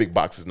even have big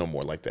boxes no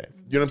more like that.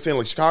 You know what I'm saying?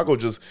 Like Chicago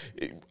just,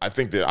 I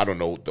think that, I don't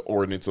know the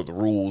ordinance or the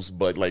rules,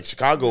 but like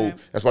Chicago,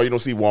 that's why you don't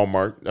see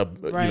Walmart.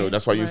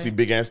 That's why you don't see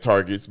big ass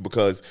Targets,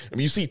 because I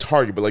mean, you see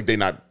Target, but like they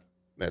not.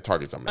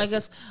 Targets, I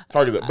guess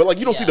Targets, but like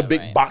you don't see the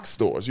big box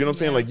stores. You know what I'm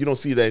saying? Like you don't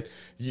see that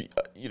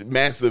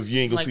massive. You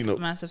ain't gonna see no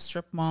massive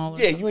strip mall.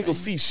 You ain't gonna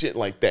see shit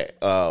like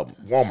that.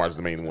 Walmart's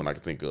the main one I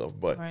can think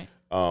of, but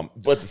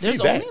but to see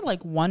that, there's only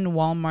like one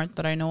Walmart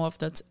that I know of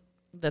that's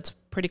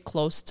pretty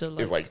close to.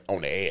 It's like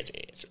on the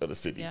edge of the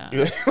city.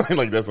 Yeah.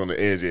 Like that's on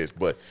the edge.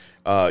 But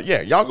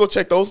y'all go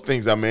check those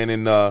things out, man,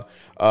 and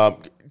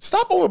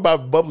stop over by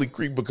Bubbly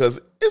Creek because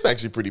it's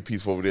actually pretty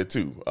peaceful over there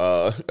too.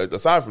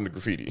 Aside from the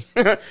graffiti,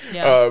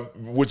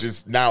 which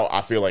is now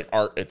I feel like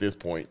art at this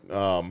point.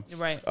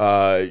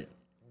 Right.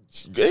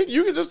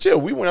 You can just chill.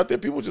 We went out there,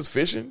 people just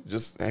fishing,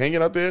 just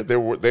hanging out there.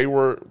 They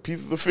were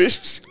pieces of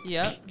fish,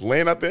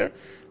 laying out there.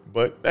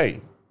 But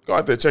hey, go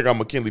out there, check out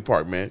McKinley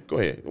Park, man. Go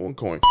ahead, one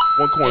coin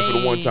for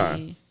the one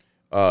time.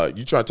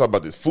 You trying to talk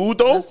about this food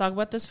though? Let's talk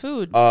about this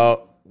food.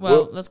 Well,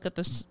 let's get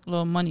this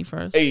little money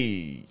first.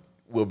 Hey.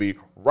 We'll be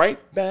right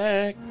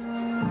back.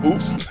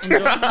 Oops.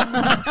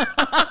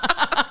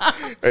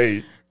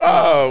 Hey,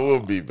 we'll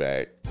be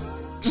back.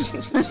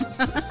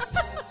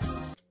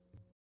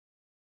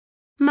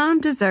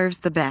 Mom deserves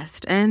the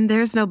best, and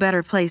there's no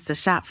better place to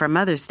shop for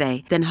Mother's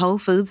Day than Whole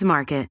Foods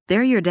Market.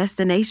 They're your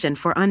destination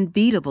for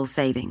unbeatable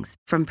savings,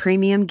 from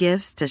premium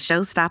gifts to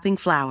show-stopping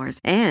flowers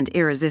and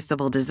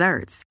irresistible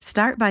desserts.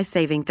 Start by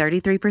saving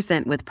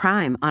 33% with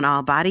Prime on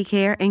all body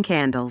care and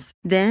candles.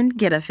 Then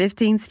get a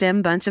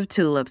 15-stem bunch of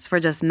tulips for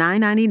just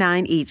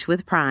 $9.99 each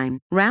with Prime.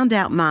 Round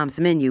out Mom's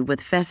menu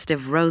with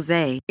festive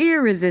rosé,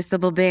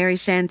 irresistible berry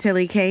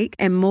chantilly cake,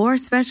 and more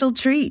special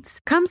treats.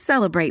 Come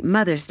celebrate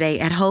Mother's Day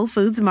at Whole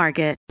Foods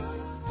Market.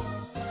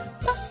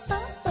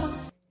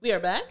 We are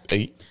back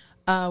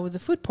with the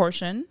food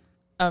portion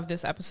of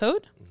this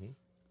episode.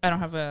 I don't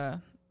have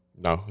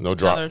no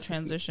drop. Another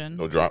transition.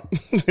 No drop.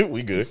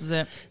 We good. This is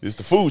it. It's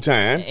the food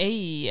time.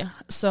 Hey,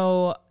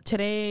 so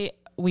today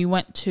we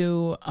went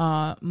to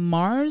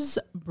Mars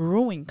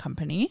Brewing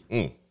Company,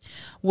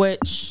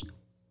 which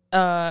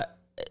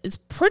is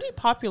pretty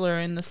popular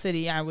in the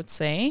city, I would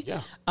say.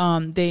 Yeah.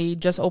 They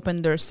just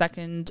opened their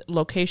second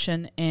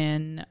location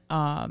in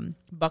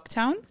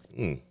Bucktown.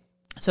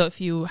 So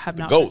if you have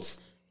not, goats.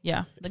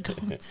 The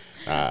goats.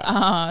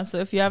 So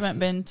if you haven't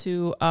been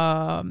to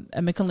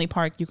McKinley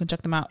Park, you can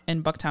check them out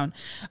in Bucktown.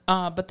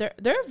 But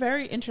they're a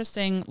very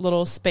interesting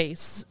little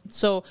space.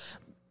 So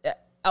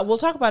we'll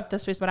talk about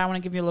this space, but I want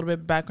to give you a little bit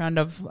of background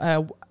of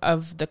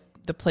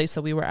the place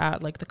that we were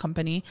at, like the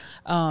company.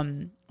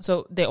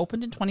 So they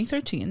opened in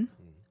 2013.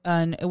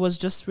 And it was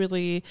just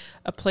really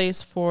a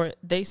place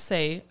they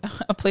say,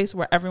 a place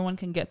where everyone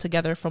can get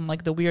together, from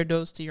like the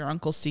weirdos to your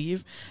Uncle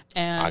Steve.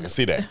 And I can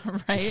see that.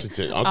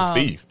 Right? Uncle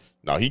Steve.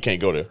 No, he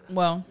can't go there.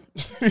 Well,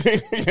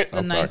 it's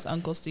the nice sorry.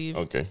 Uncle Steve.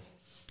 Okay.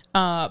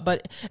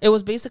 But it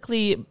was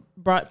basically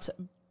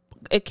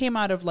it came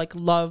out of like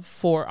love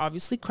for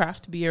obviously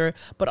craft beer,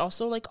 but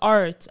also like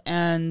art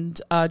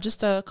and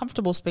just a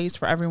comfortable space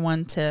for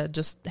everyone to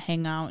just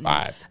hang out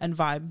and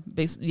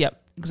vibe.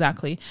 Yep,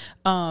 exactly.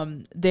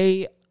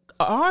 They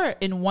are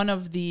in one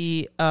of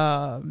the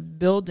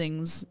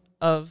buildings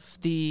of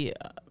the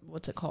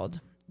what's it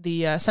called?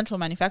 The Central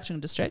Manufacturing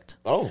District.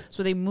 Oh,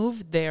 so they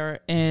moved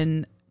there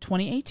in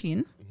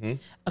 2018.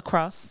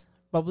 across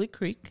Bubbly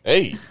Creek.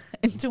 Hey.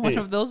 Into one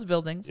of those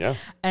buildings. Yeah.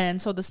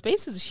 And so the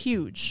space is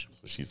huge.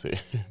 That's what she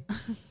said.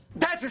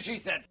 That's what she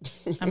said.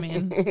 I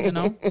mean, you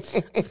know.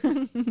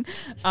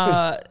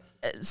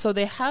 So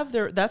they have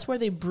that's where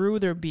they brew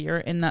their beer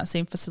in that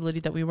same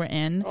facility that we were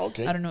in.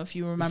 Okay. I don't know if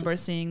you remember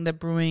seeing the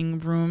brewing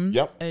room.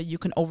 Yep. You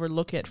can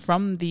overlook it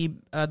from the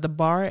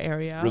bar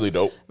area. Really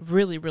dope.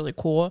 Really, really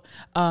cool.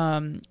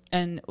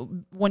 And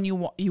when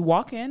you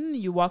walk in,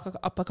 you walk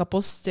up a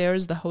couple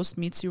stairs. The host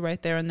meets you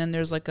right there, and then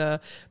there's like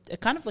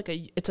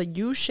it's a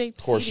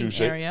U-shaped seating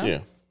area. Yeah.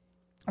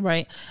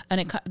 Right,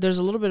 and there's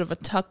a little bit of a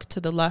tuck to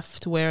the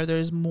left where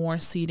there's more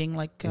seating,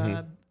 like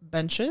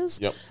benches.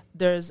 Yep.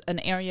 There's an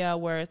area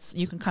where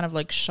you can kind of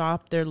like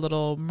shop their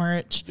little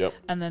merch. Yep.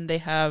 And then they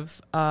have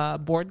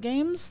board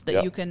games that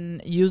Yep. you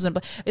can use and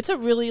play. It's a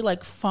really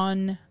like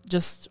fun,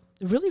 just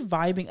really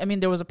vibing. I mean,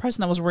 there was a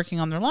person that was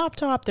working on their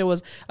laptop. There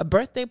was a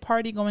birthday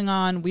party going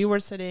on. We were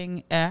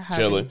sitting,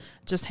 Chilling,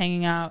 just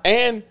hanging out.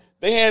 And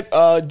they had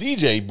a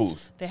DJ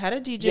booth. They had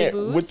a DJ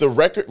booth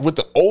with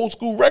the old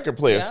school record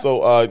player. Yeah.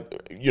 So,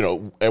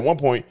 at one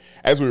point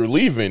as we were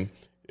leaving,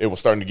 it was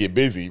starting to get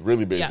busy,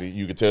 really busy. Yeah.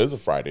 You could tell it's a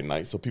Friday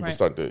night, so people Right.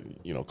 started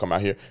to, come out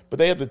here. But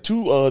they had the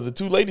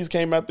two ladies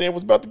came out there and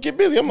was about to get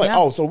busy. I'm like, Yeah.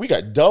 oh, so we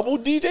got double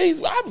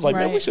DJs. I was like,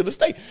 man, we Right. should have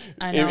stayed.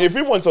 I know. If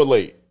it wasn't so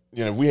late,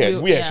 we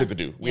had Yeah. shit to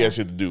do. We Yeah. had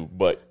shit to do.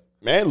 But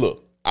man,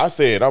 look, I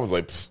was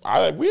like,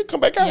 we'd come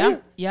back out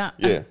here. Yeah.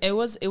 Yeah. It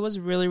was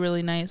really,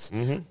 really nice.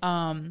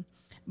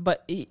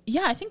 But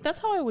yeah, I think that's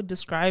how I would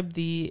describe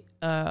the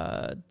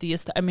I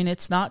mean,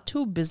 it's not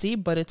too busy,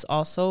 but it's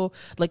also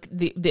like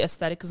the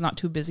aesthetic is not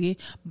too busy,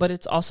 but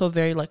it's also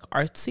very like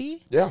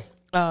artsy. Yeah.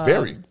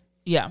 Very.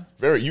 Yeah.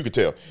 Very, you could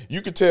tell.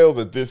 You could tell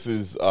that this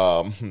is.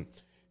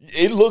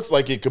 It looks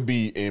like it could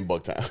be in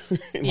Bucktown,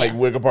 like Yeah.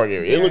 Wicker Park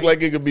area. It looked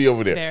like it could be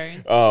over there.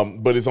 Very.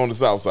 But it's on the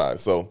south side,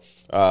 so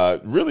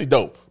really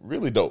dope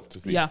to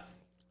see. Yeah.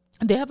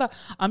 They have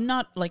I'm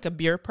not like a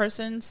beer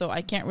person, so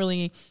I can't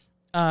really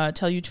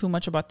tell you too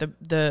much about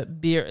the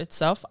beer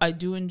itself. I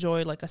do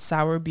enjoy like a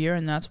sour beer,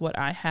 and that's what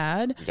I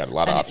had. You got a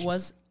lot of options. It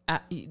was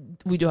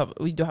we do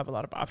have a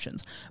lot of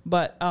options,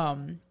 but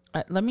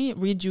let me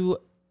read you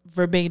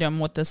verbatim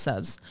what this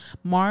says.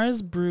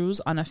 Mars brews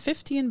on a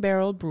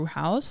 15-barrel brew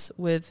house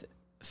with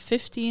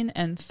 15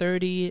 and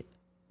 30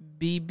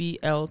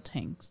 BBL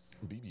tanks.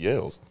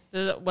 BBLs.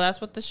 Well, that's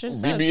what this shit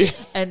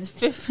says. And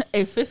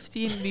a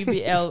 15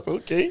 BBL.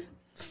 Okay.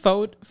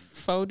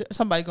 Fode.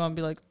 Somebody gonna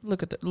be like,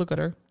 look at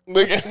her.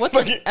 What's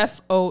look an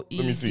at-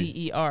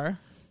 FOEDER?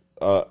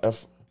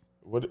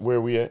 Where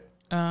are we at?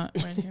 Right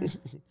here.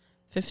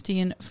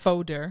 15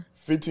 Foder.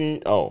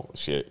 15. Oh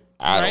shit.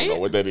 I don't know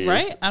what that is.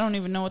 Right? I don't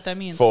even know what that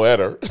means.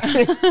 Forever.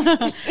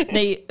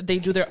 They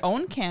do their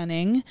own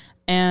canning,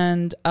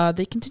 and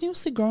they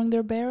continuously growing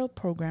their barrel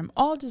program,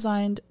 all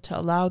designed to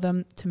allow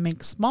them to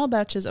make small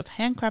batches of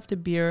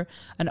handcrafted beer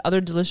and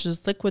other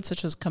delicious liquids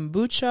such as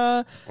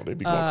kombucha. Oh, they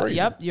be going crazy.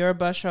 Yep,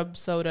 Yoruba shrub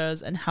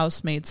sodas and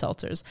house-made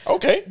seltzers.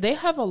 Okay. They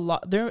have a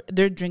lot. Their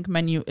drink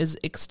menu is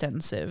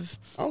extensive.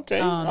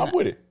 Okay. I'm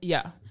with it.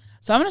 Yeah.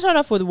 So I'm going to start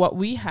off with what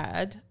we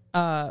had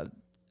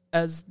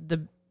as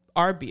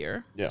our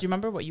beer. Yeah. Do you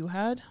remember what you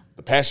had?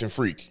 The Passion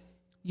Freak.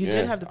 You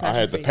did have the Passion I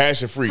had Freak. the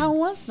Passion Freak. How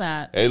was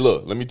that? Hey,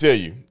 look, let me tell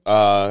you.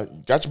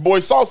 Got your boy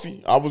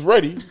Saucy. I was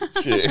ready.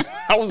 Shit.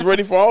 I was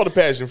ready for all the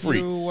Passion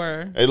Freak. You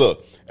were. Hey,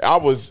 look,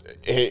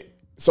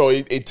 so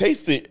it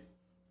tasted,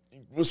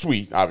 it was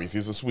sweet, obviously.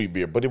 It's a sweet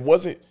beer, but it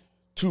wasn't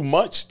too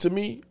much to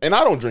me. And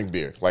I don't drink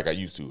beer like I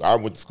used to. I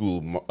went to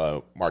school,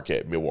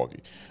 Marquette,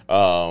 Milwaukee.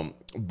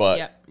 But,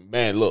 Yeah.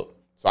 man, look,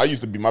 so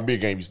my beer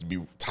game used to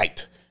be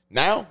tight.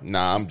 Now,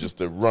 I'm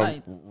just a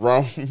rum,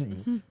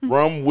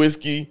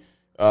 whiskey,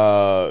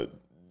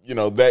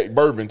 that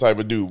bourbon type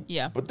of dude.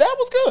 Yeah. But that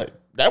was good.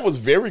 That was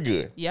very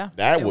good. Yeah,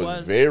 That it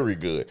was very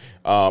good.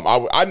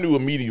 I knew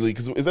immediately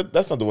because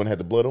that's not the one that had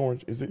the blood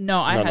orange, is it? No,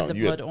 I had the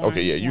blood orange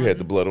Okay, yeah, you one. had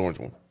the blood orange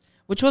one.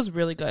 Which was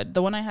really good.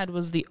 The one I had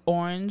was the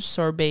orange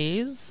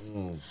sorbets,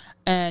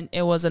 and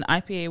it was an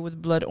IPA with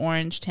blood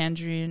orange,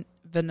 tangerine,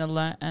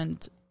 vanilla,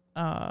 and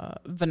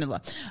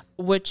vanilla.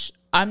 Which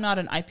I'm not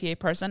an IPA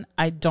person.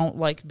 I don't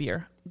like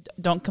beer.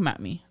 Don't come at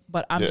me.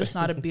 But I'm just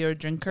not a beer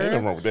drinker. Ain't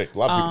nothing wrong with that. A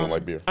lot of people don't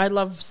like beer. I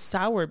love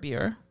sour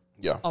beer.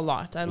 Yeah. A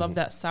lot. I love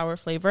that sour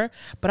flavor,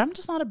 but I'm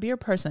just not a beer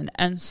person.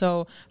 And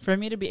so for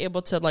me to be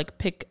able to like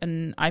pick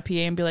an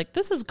IPA and be like,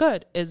 this is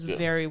good is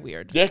very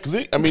weird. Yeah, because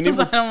it was.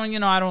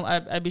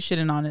 I'd be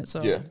shitting on it.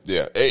 So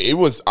Yeah. It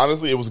was,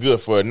 honestly, it was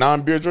good for a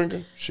non-beer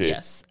drinker. Shit.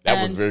 Yes.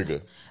 That was And very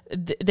good.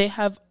 They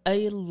have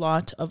a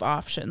lot of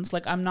options.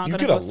 Like I'm not You going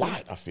to get go a through-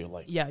 lot, I feel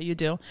like. Yeah, you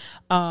do.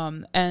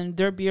 And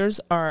their beers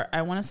are,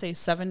 I want to say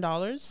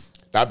 $7.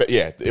 Not bad.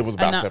 Yeah, it was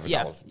about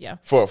 $7. yeah.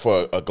 For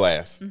a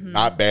glass.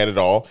 Not bad at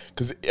all.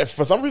 Because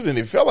for some reason,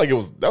 it felt like that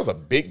was a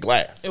big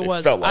glass. It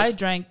was. Felt like, I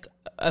drank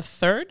a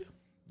third,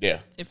 yeah.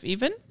 if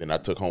even. Then I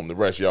took home the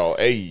rest, y'all.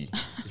 Hey,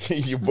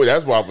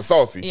 that's why I was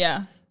saucy.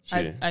 Yeah.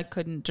 I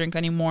couldn't drink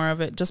any more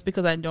of it just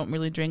because I don't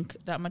really drink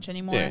that much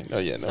anymore.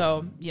 No.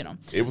 So,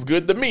 It was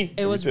good to me.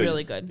 It was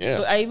really good.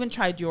 Yeah. I even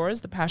tried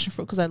yours, the passion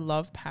fruit, because I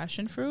love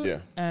passion fruit. Yeah.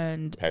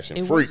 And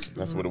Passion freak.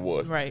 That's what it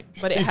was. Right.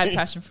 But it had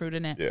passion fruit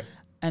in it. Yeah.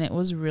 And it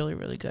was really,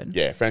 really good.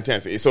 Yeah,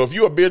 fantastic. So if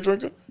you're a beer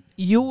drinker,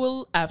 you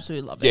will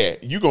absolutely love it. yeah,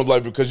 you're going to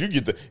love it because you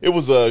get it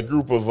was a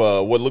group of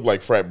what looked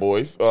like frat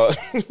boys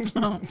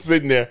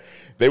sitting there.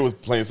 They was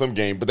playing some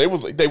game, but they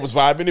was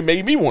vibing. It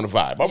made me want to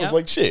vibe. I was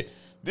like, shit,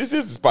 this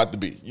is the spot to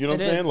be. You know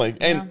what I'm saying? Like,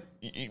 and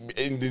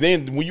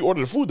then when you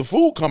order the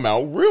food come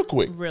out real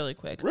quick. Real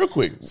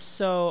quick.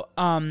 So,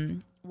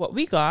 what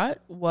we got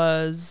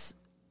was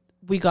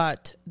we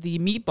got the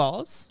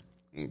meatballs,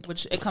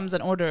 which it comes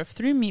in order of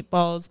 3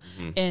 meatballs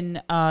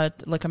in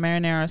like a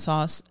marinara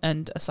sauce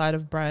and a side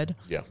of bread.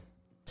 Yeah.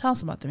 Tell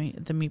us about the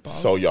meatballs.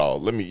 So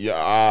y'all,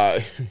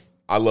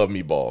 I love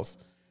meatballs,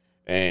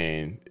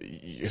 and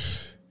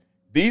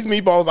these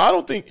meatballs, I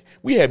don't think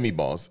we had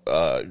meatballs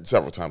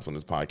several times on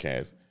this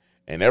podcast,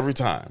 and every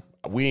time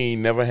we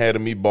ain't never had a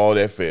meatball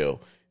that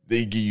failed.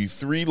 They give you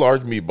 3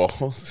 large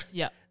meatballs,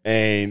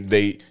 and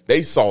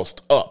they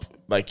sauced up.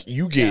 Like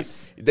you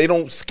get, they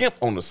don't skimp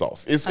on the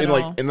sauce. It's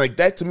like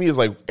that to me is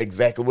like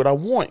exactly what I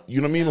want.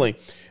 You know what I mean?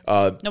 Like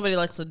nobody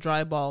likes a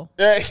dry ball.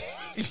 That's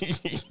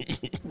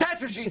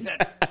what she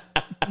said.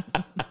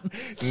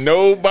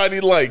 Nobody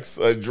likes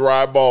a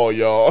dry ball,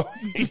 y'all.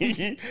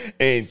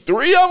 And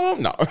 3 of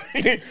them, no,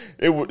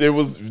 it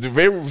was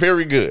very,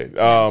 very good.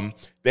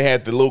 They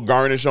had the little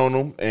garnish on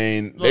them,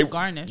 and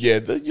garnish. Yeah,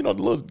 the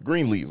little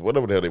green leaves,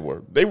 whatever the hell they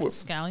were. They were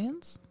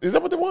scallions. Is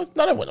that what they was?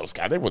 No, they weren't no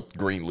scallions. They were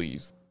green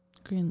leaves.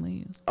 Green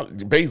leaves.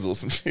 Basil,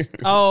 some shit.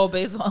 Oh,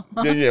 basil.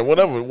 yeah,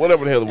 whatever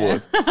the hell it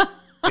was.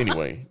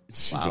 Anyway,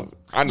 wow.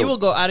 I know you will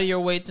go out of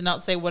your way to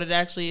not say what it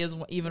actually is,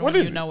 even when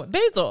you know it.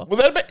 Basil. Was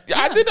that?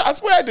 I did. I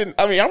swear I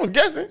didn't. I mean, I was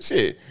guessing.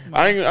 Shit,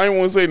 I ain't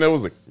want to say that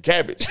was a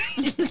cabbage.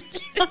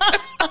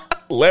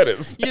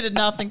 Lettuce. You did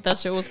not think that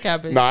shit was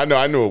cabbage. No,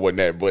 I knew it wasn't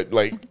that, but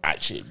like,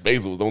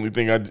 basil was the only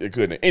thing I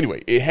couldn't.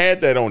 Anyway, it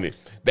had that on it.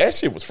 That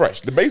shit was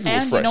fresh. The basil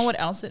was fresh. And you know what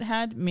else it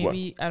had?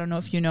 Maybe I don't know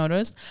if you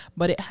noticed,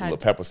 but it had little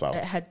pepper sauce.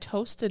 It had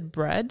toasted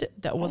bread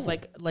that was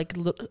like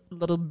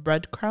little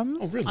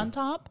breadcrumbs on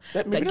top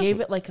that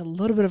gave it like a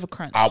little bit of a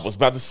crunch. I was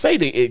about to say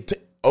that.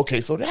 Okay,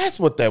 so that's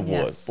what that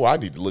was. Boy, I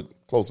need to look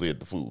closely at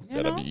the food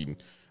that I be eating.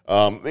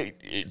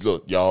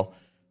 Look, y'all,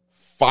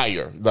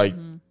 fire. Like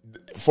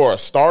for a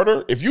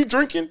starter, if you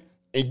drinking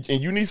and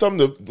you need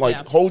something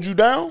to hold you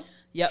down,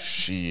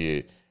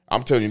 shit.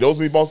 I'm telling you, those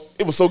meatballs,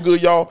 it was so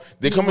good, y'all.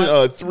 They come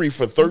in 3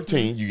 for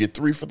 $13. You get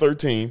 3 for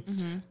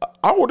 $13.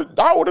 I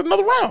ordered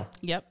another round.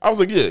 Yep. I was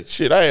like, yeah,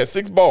 shit, I had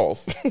 6 balls.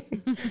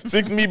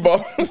 6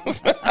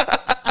 meatballs.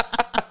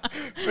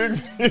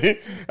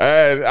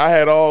 I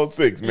had all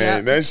 6, man.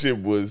 Yep. That shit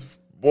was,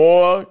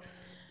 boy,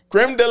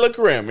 creme de la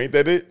creme. Ain't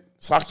that it?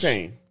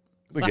 Sartain.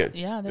 Look at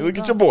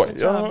your boy.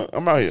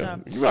 I'm out here.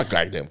 You got a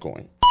goddamn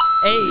coin.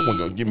 Hey. You weren't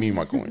gonna give me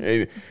my coin.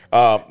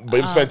 But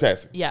it was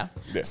fantastic. Yeah.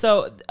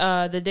 So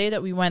the day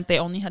that we went, they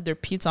only had their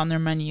pizza on their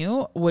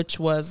menu, which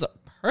was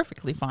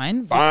perfectly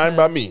fine. Fine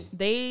by me.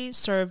 They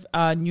serve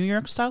New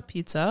York style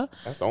pizza.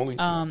 That's the only.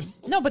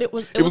 No, but it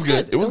was good. It was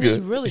good. It was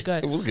really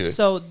good. It was good.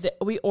 So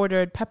we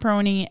ordered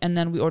pepperoni and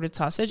then we ordered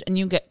sausage, and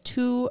you get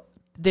 2.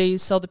 They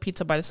sell the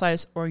pizza by the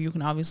slice, or you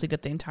can obviously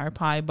get the entire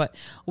pie. But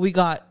we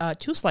got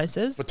 2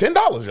 slices for $10,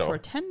 y'all. For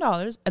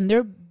 $10, and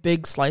they're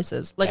big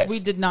slices. Like we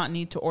did not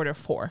need to order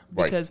 4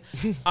 because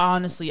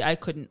honestly, I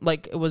couldn't.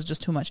 Like it was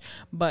just too much.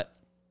 But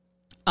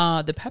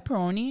the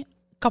pepperoni,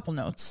 couple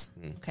notes.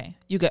 Okay,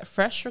 you get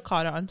fresh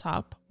ricotta on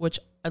top, which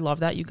I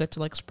love that. You get to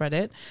like spread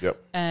it. Yep.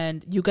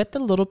 And you get the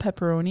little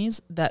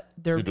pepperonis that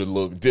they do the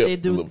little dip. They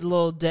do the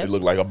little dip. They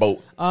look like a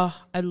boat. I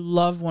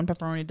love when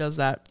pepperoni does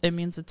that. It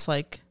means it's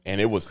like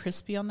it was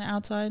crispy on the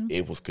outside.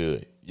 It was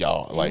good,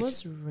 y'all. Like it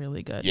was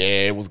really good.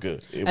 Yeah, it was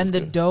good. The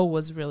dough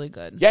was really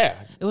good. Yeah.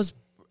 It was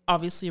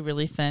obviously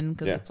really thin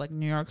because it's like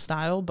New York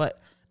style,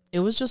 but it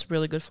was just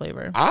really good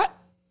flavor. I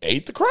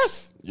ate the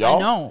crust, y'all. I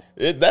know.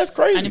 That's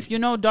crazy. And if you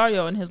know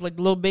Dario and his like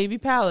little baby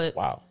palate,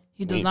 wow,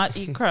 he does not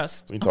eat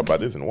crust. We talk about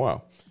this in a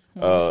while.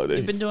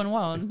 You've been doing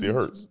well. It still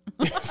hurts.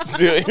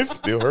 it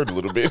still hurt a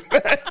little bit.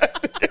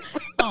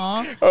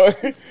 Aw,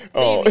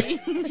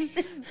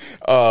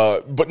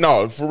 but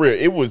no, for real,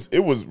 it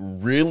was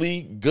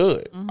really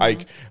good.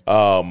 Like,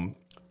 I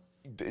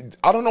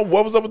don't know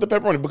what was up with the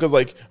pepperoni because,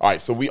 like, all right,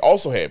 so we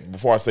also had,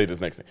 before I say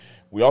this next thing,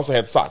 we also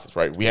had the sausage,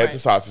 right? We had the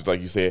sausage, like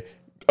you said,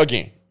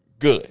 again,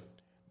 good.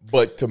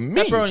 But to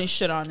me, pepperoni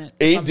shit on it.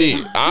 It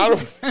did.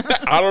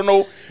 I don't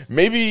know.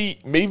 Maybe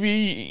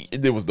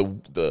there was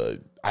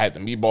I had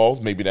the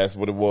meatballs. Maybe that's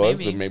what it was.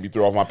 Maybe. It maybe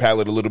threw off my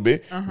palate a little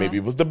bit. Maybe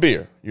it was the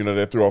beer,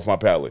 that threw off my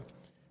palate.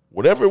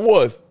 Whatever it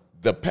was,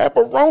 the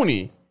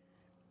pepperoni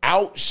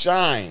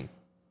outshined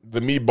the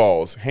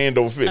meatballs hand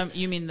over fist.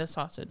 You mean the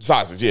sausage?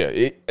 Sausage, yeah.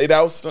 It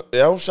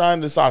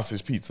outshined the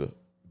sausage pizza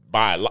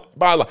by a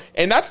lot.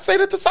 And not to say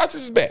that the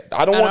sausage is bad.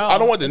 I don't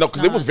want to know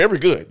because it was very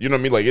good. You know what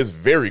I mean? Like it's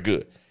very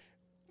good.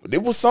 But there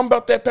was something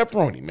about that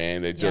pepperoni,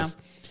 man, that just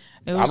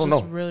It was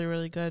just really,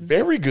 really good.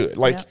 Very good.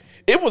 Like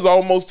it was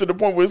almost to the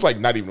point where it's like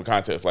not even a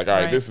contest. Like, all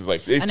right, this is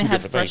like it's and two it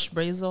had different fresh things.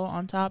 basil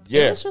on top.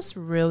 Yeah. It was just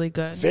really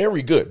good.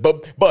 Very good.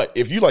 But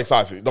if you like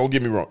sausage, don't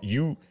get me wrong.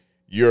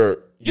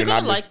 You're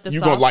not like the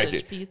you're gonna like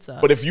sausage it. pizza.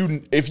 But if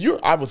you're,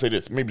 I would say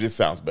this. Maybe this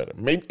sounds better.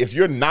 Maybe if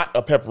you're not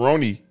a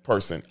pepperoni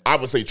person, I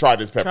would say try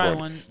this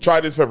pepperoni. Try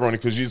this pepperoni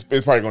because it's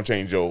probably gonna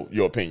change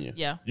your opinion.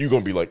 Yeah, you're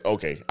gonna be like,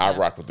 okay, I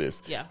rock with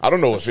this. Yeah, I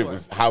don't know if it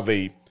was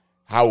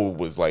how it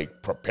was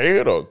like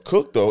prepared or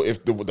cooked though.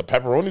 If the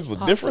pepperonis was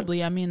different.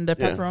 Possibly. I mean, the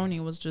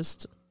pepperoni was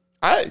just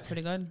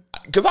pretty good.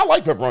 Because I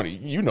like pepperoni,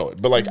 you know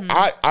it. But like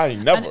I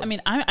ain't never.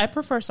 I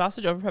prefer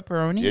sausage over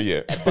pepperoni.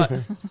 Yeah. But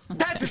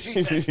That's what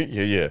she said.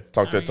 yeah.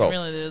 Talk that talk.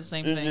 Really, they're the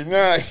same thing.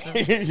 Nah,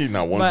 you're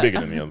not one bigger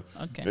than the other.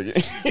 Okay.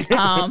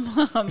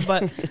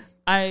 But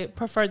I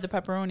preferred the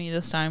pepperoni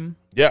this time.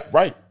 Yeah.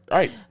 Right.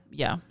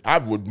 Yeah. I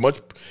would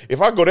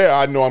if I go there,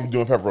 I know I'm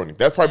doing pepperoni.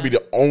 That's probably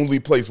the only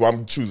place where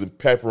I'm choosing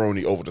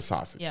pepperoni over the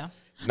sausage. Yeah.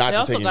 Not they to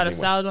also take got a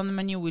anything salad on the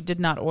menu. We did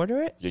not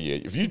order it. Yeah.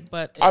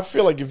 I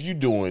feel like if you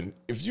doing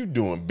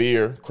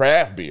beer,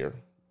 craft beer,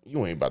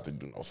 you ain't about to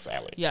do no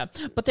salad. Yeah,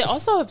 but they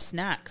also have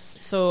snacks.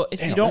 So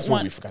if you don't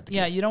want,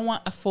 you don't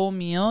want a full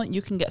meal,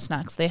 you can get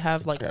snacks. They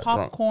have like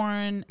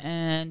popcorn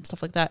and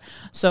stuff like that.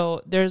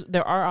 So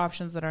there are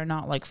options that are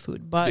not like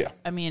food. But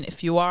I mean,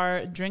 if you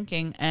are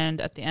drinking and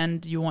at the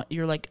end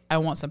you're like, I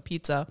want some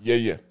pizza.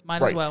 Yeah.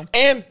 Might as well.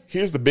 And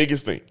here's the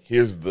biggest thing.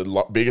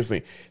 Biggest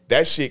thing.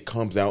 That shit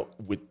comes out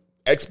with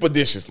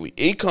expeditiously.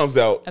 It comes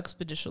out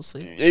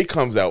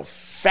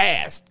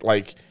fast.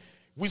 Like.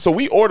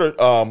 We ordered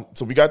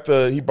so we got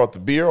he brought the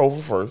beer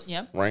over first.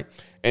 Yep. Right.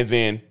 And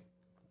then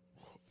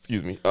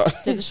excuse me.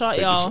 Take the shot,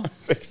 y'all.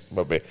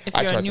 My bad. If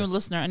you're a new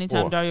listener,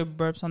 anytime Dario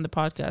burps on the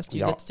podcast,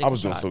 you get to take I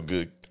was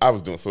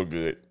doing so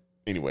good.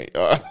 Anyway,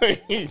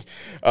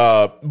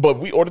 but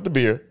we ordered the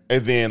beer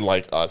and then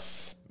like a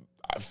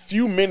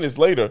few minutes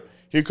later,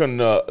 here come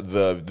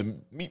the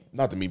meat,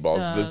 not the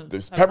meatballs, the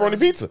pepperoni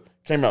pizza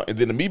came out, and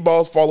then the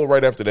meatballs follow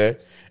right after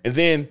that, and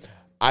then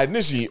I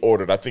initially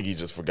ordered, I think he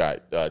just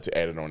forgot to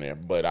add it on there,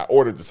 but I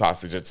ordered the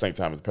sausage at the same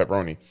time as the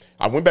pepperoni.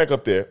 I went back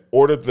up there,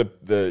 ordered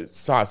the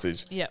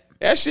sausage. Yep.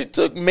 That shit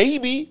took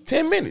maybe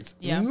 10 minutes.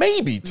 Yeah.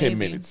 Maybe 10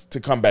 minutes to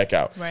come back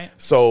out. Right.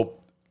 So,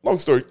 long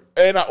story,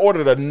 and I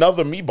ordered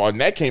another meatball, and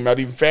that came out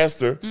even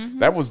faster. Mm-hmm.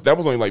 That was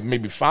only like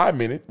maybe 5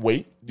 minute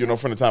wait,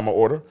 from the time I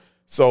order.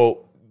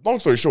 So, long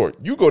story short,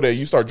 you go there,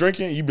 you start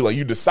drinking, you be like,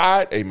 you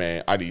decide, hey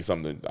man, I need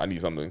something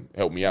to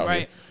help me out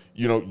here.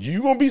 You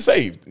gonna be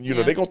saved.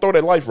 They gonna throw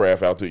that life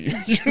raft out to you.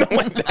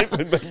 Like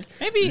that.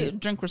 Maybe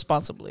drink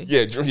responsibly.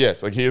 Yeah,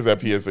 yes. Like here's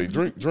that PSA: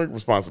 drink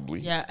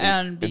responsibly. Yeah,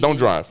 and don't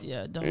drive.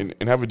 Yeah, don't.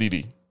 And have a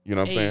DD. You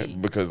know what I'm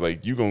saying? Because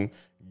like you gonna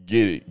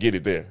get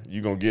it there.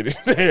 You gonna get it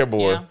there,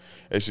 boy. Yeah.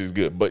 That shit's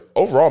good. But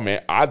overall,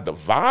 man, the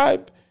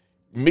vibe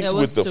mixed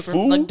with the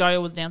food. Like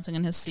Dario was dancing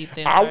in his seat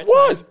there.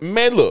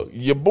 Man. Look,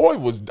 your boy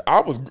was.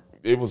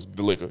 It was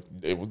the liquor.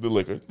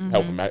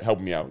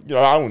 Helping me out.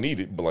 I don't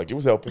need it, but like it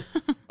was helping.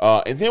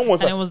 And then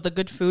it was the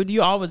good food.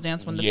 You always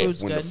dance when the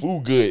food's good. When the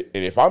food good,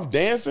 and if I'm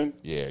dancing,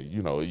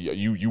 you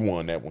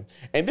won that one.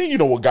 And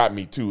then what got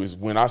me too is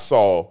when I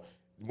saw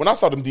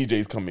them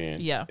DJs come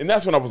in. Yeah. And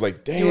that's when I was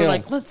like, damn. You were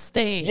like, let's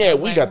stay. Yeah,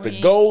 we got to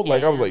go.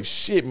 Like I was like,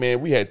 shit,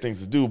 man, we had things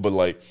to do, but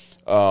like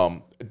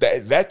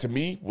that to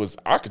me was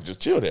I could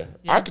just chill there.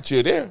 Yeah. I could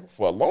chill there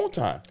for a long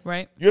time.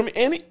 Right. You know what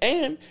I mean?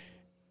 And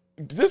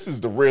this is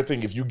the rare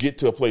thing. If you get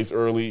to a place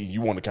early,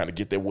 you want to kind of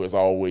get there where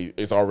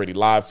it's already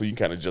live, so you can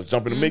kind of just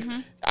jump in the mix.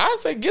 I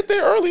say get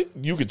there early.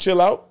 You can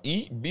chill out,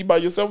 eat, be by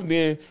yourself, and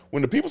then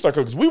when the people start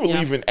coming, because we were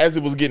leaving as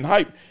it was getting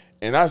hype,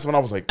 and that's when I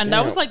was like, and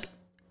that was like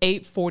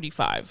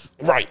 8:45.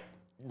 Right.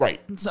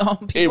 So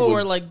people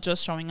were like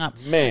just showing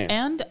up. Man.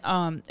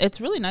 And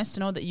it's really nice to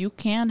know that you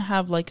can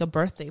have like a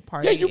birthday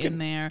party in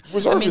there.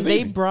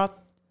 They brought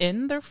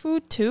in their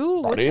food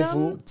too with them.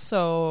 Food.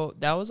 So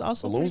that was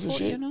also balloons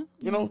pretty and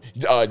cool,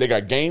 shit. They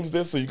got games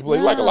there, so you can play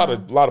like a lot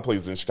of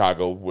places in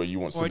Chicago where you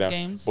want to sit down.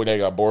 Games. But they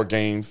got board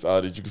games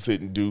that you can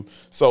sit and do.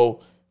 So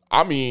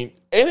I mean,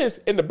 and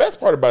the best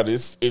part about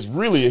this is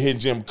really a hidden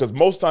gem because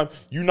most time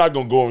you're not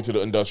gonna go into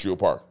the industrial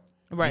park.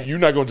 Right. You're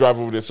not gonna drive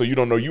over there, so you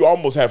don't know. You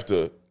almost have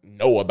to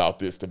know about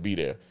this to be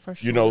there. For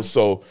sure.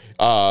 So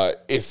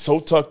it's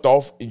so tucked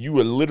off, and you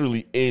are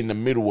literally in the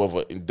middle of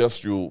an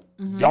industrial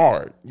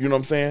yard. You know what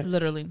I'm saying?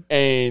 Literally.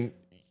 And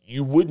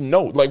you wouldn't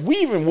know. Like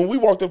when we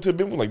walked up to the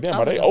building, we're like, damn,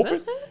 are they open?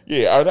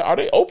 Yeah, are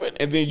they open?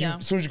 And then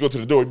as soon as you go to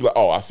the door, you'd be like,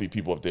 oh, I see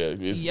people up there.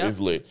 It's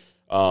lit.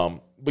 But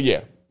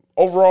yeah,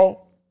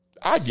 overall,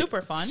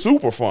 super fun.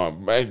 Super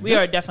fun. Man, we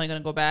are definitely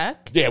gonna go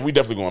back. Yeah, we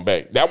definitely going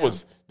back.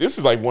 This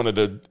is like one of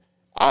the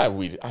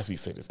we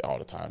say this all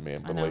the time,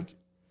 man. But like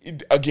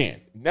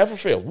again, never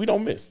fails. We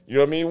don't miss. You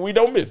know what I mean? We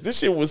don't miss. This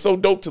shit was so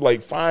dope to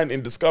like find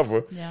and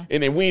discover. Yeah.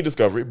 And then we ain't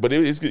discover it, but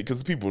it's good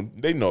because people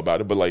they know about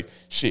it. But like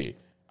shit,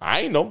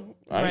 I ain't know.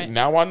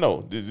 Now I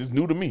know. This is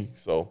new to me.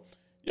 So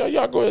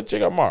y'all go ahead and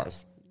check out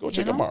Mars. Go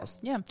check out Mars.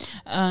 Yeah.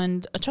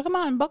 And check them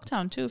out in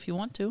Bucktown, too, if you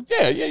want to.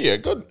 Yeah.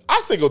 Go.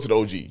 I say go to the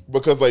OG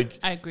because, like,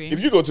 I agree.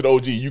 If you go to the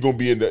OG, you're going to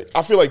be in the,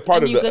 I feel like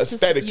part of the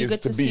aesthetic you is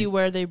get to be. see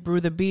where they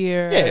brew the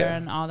beer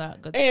and all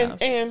that good stuff.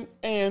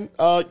 And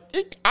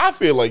I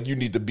feel like you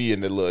need to be in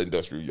the little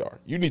industrial yard.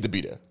 You need to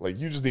be there. Like,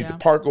 you just need to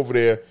park over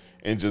there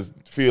and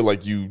just feel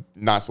like you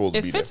not supposed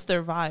to be there. It fits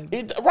their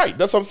vibe. Right.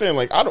 That's what I'm saying.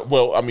 Like,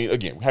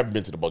 again, we haven't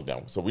been to the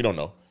Buckdown, so we don't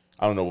know.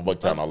 I don't know what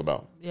Bucktown all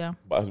about. Yeah.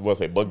 I was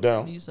say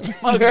Buckdown. You said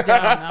Buckdown.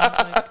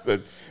 I was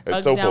like,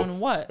 Buckdown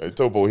what?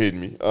 Topo hitting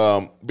me.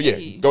 But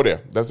yeah, go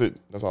there. That's it.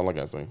 That's all I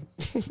got to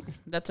say.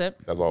 That's it.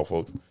 That's all,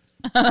 folks.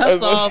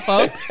 That's all,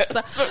 folks.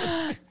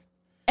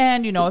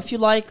 And, if you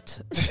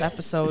liked this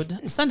episode,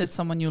 send it to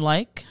someone you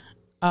like.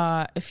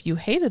 If you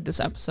hated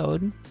this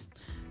episode,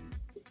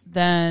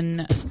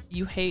 then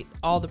you hate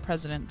all the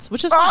presidents,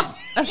 which is fine.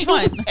 That's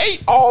fine.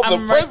 Hate all the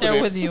presidents. I'm right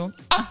there with you.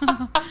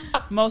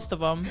 Most of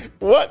them.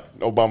 What?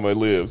 Obama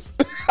lives.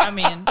 I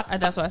mean,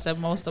 that's why I said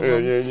most of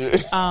them. Yeah.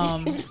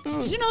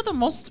 Did you know that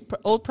most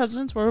old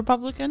presidents were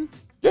Republican?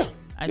 Yeah.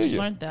 I just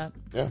learned that.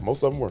 Yeah,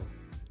 most of them were.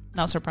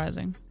 Not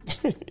surprising.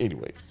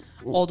 Anyway.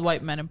 Ooh. Old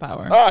white men in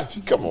power.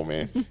 Come on,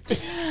 man.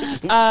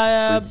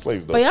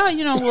 Slaves, though. But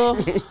yeah, we'll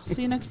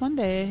see you next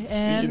Monday.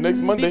 And see you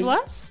next Monday. Be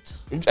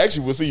blessed.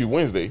 Actually, we'll see you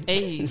Wednesday.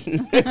 Hey.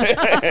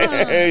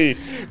 Hey.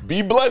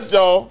 Be blessed,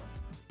 y'all.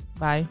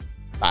 Bye.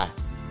 Bye.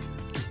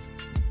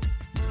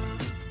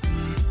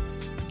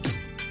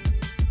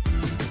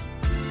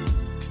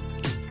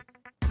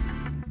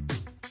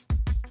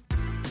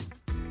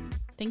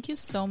 Thank you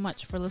so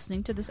much for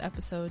listening to this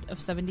episode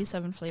of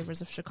 77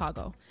 Flavors of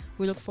Chicago.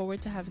 We look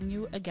forward to having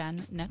you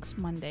again next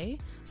Monday.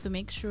 So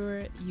make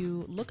sure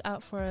you look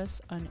out for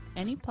us on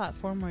any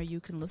platform where you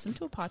can listen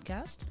to a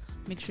podcast.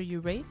 Make sure you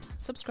rate,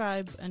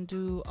 subscribe, and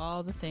do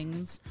all the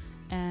things.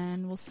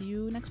 And we'll see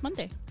you next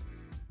Monday.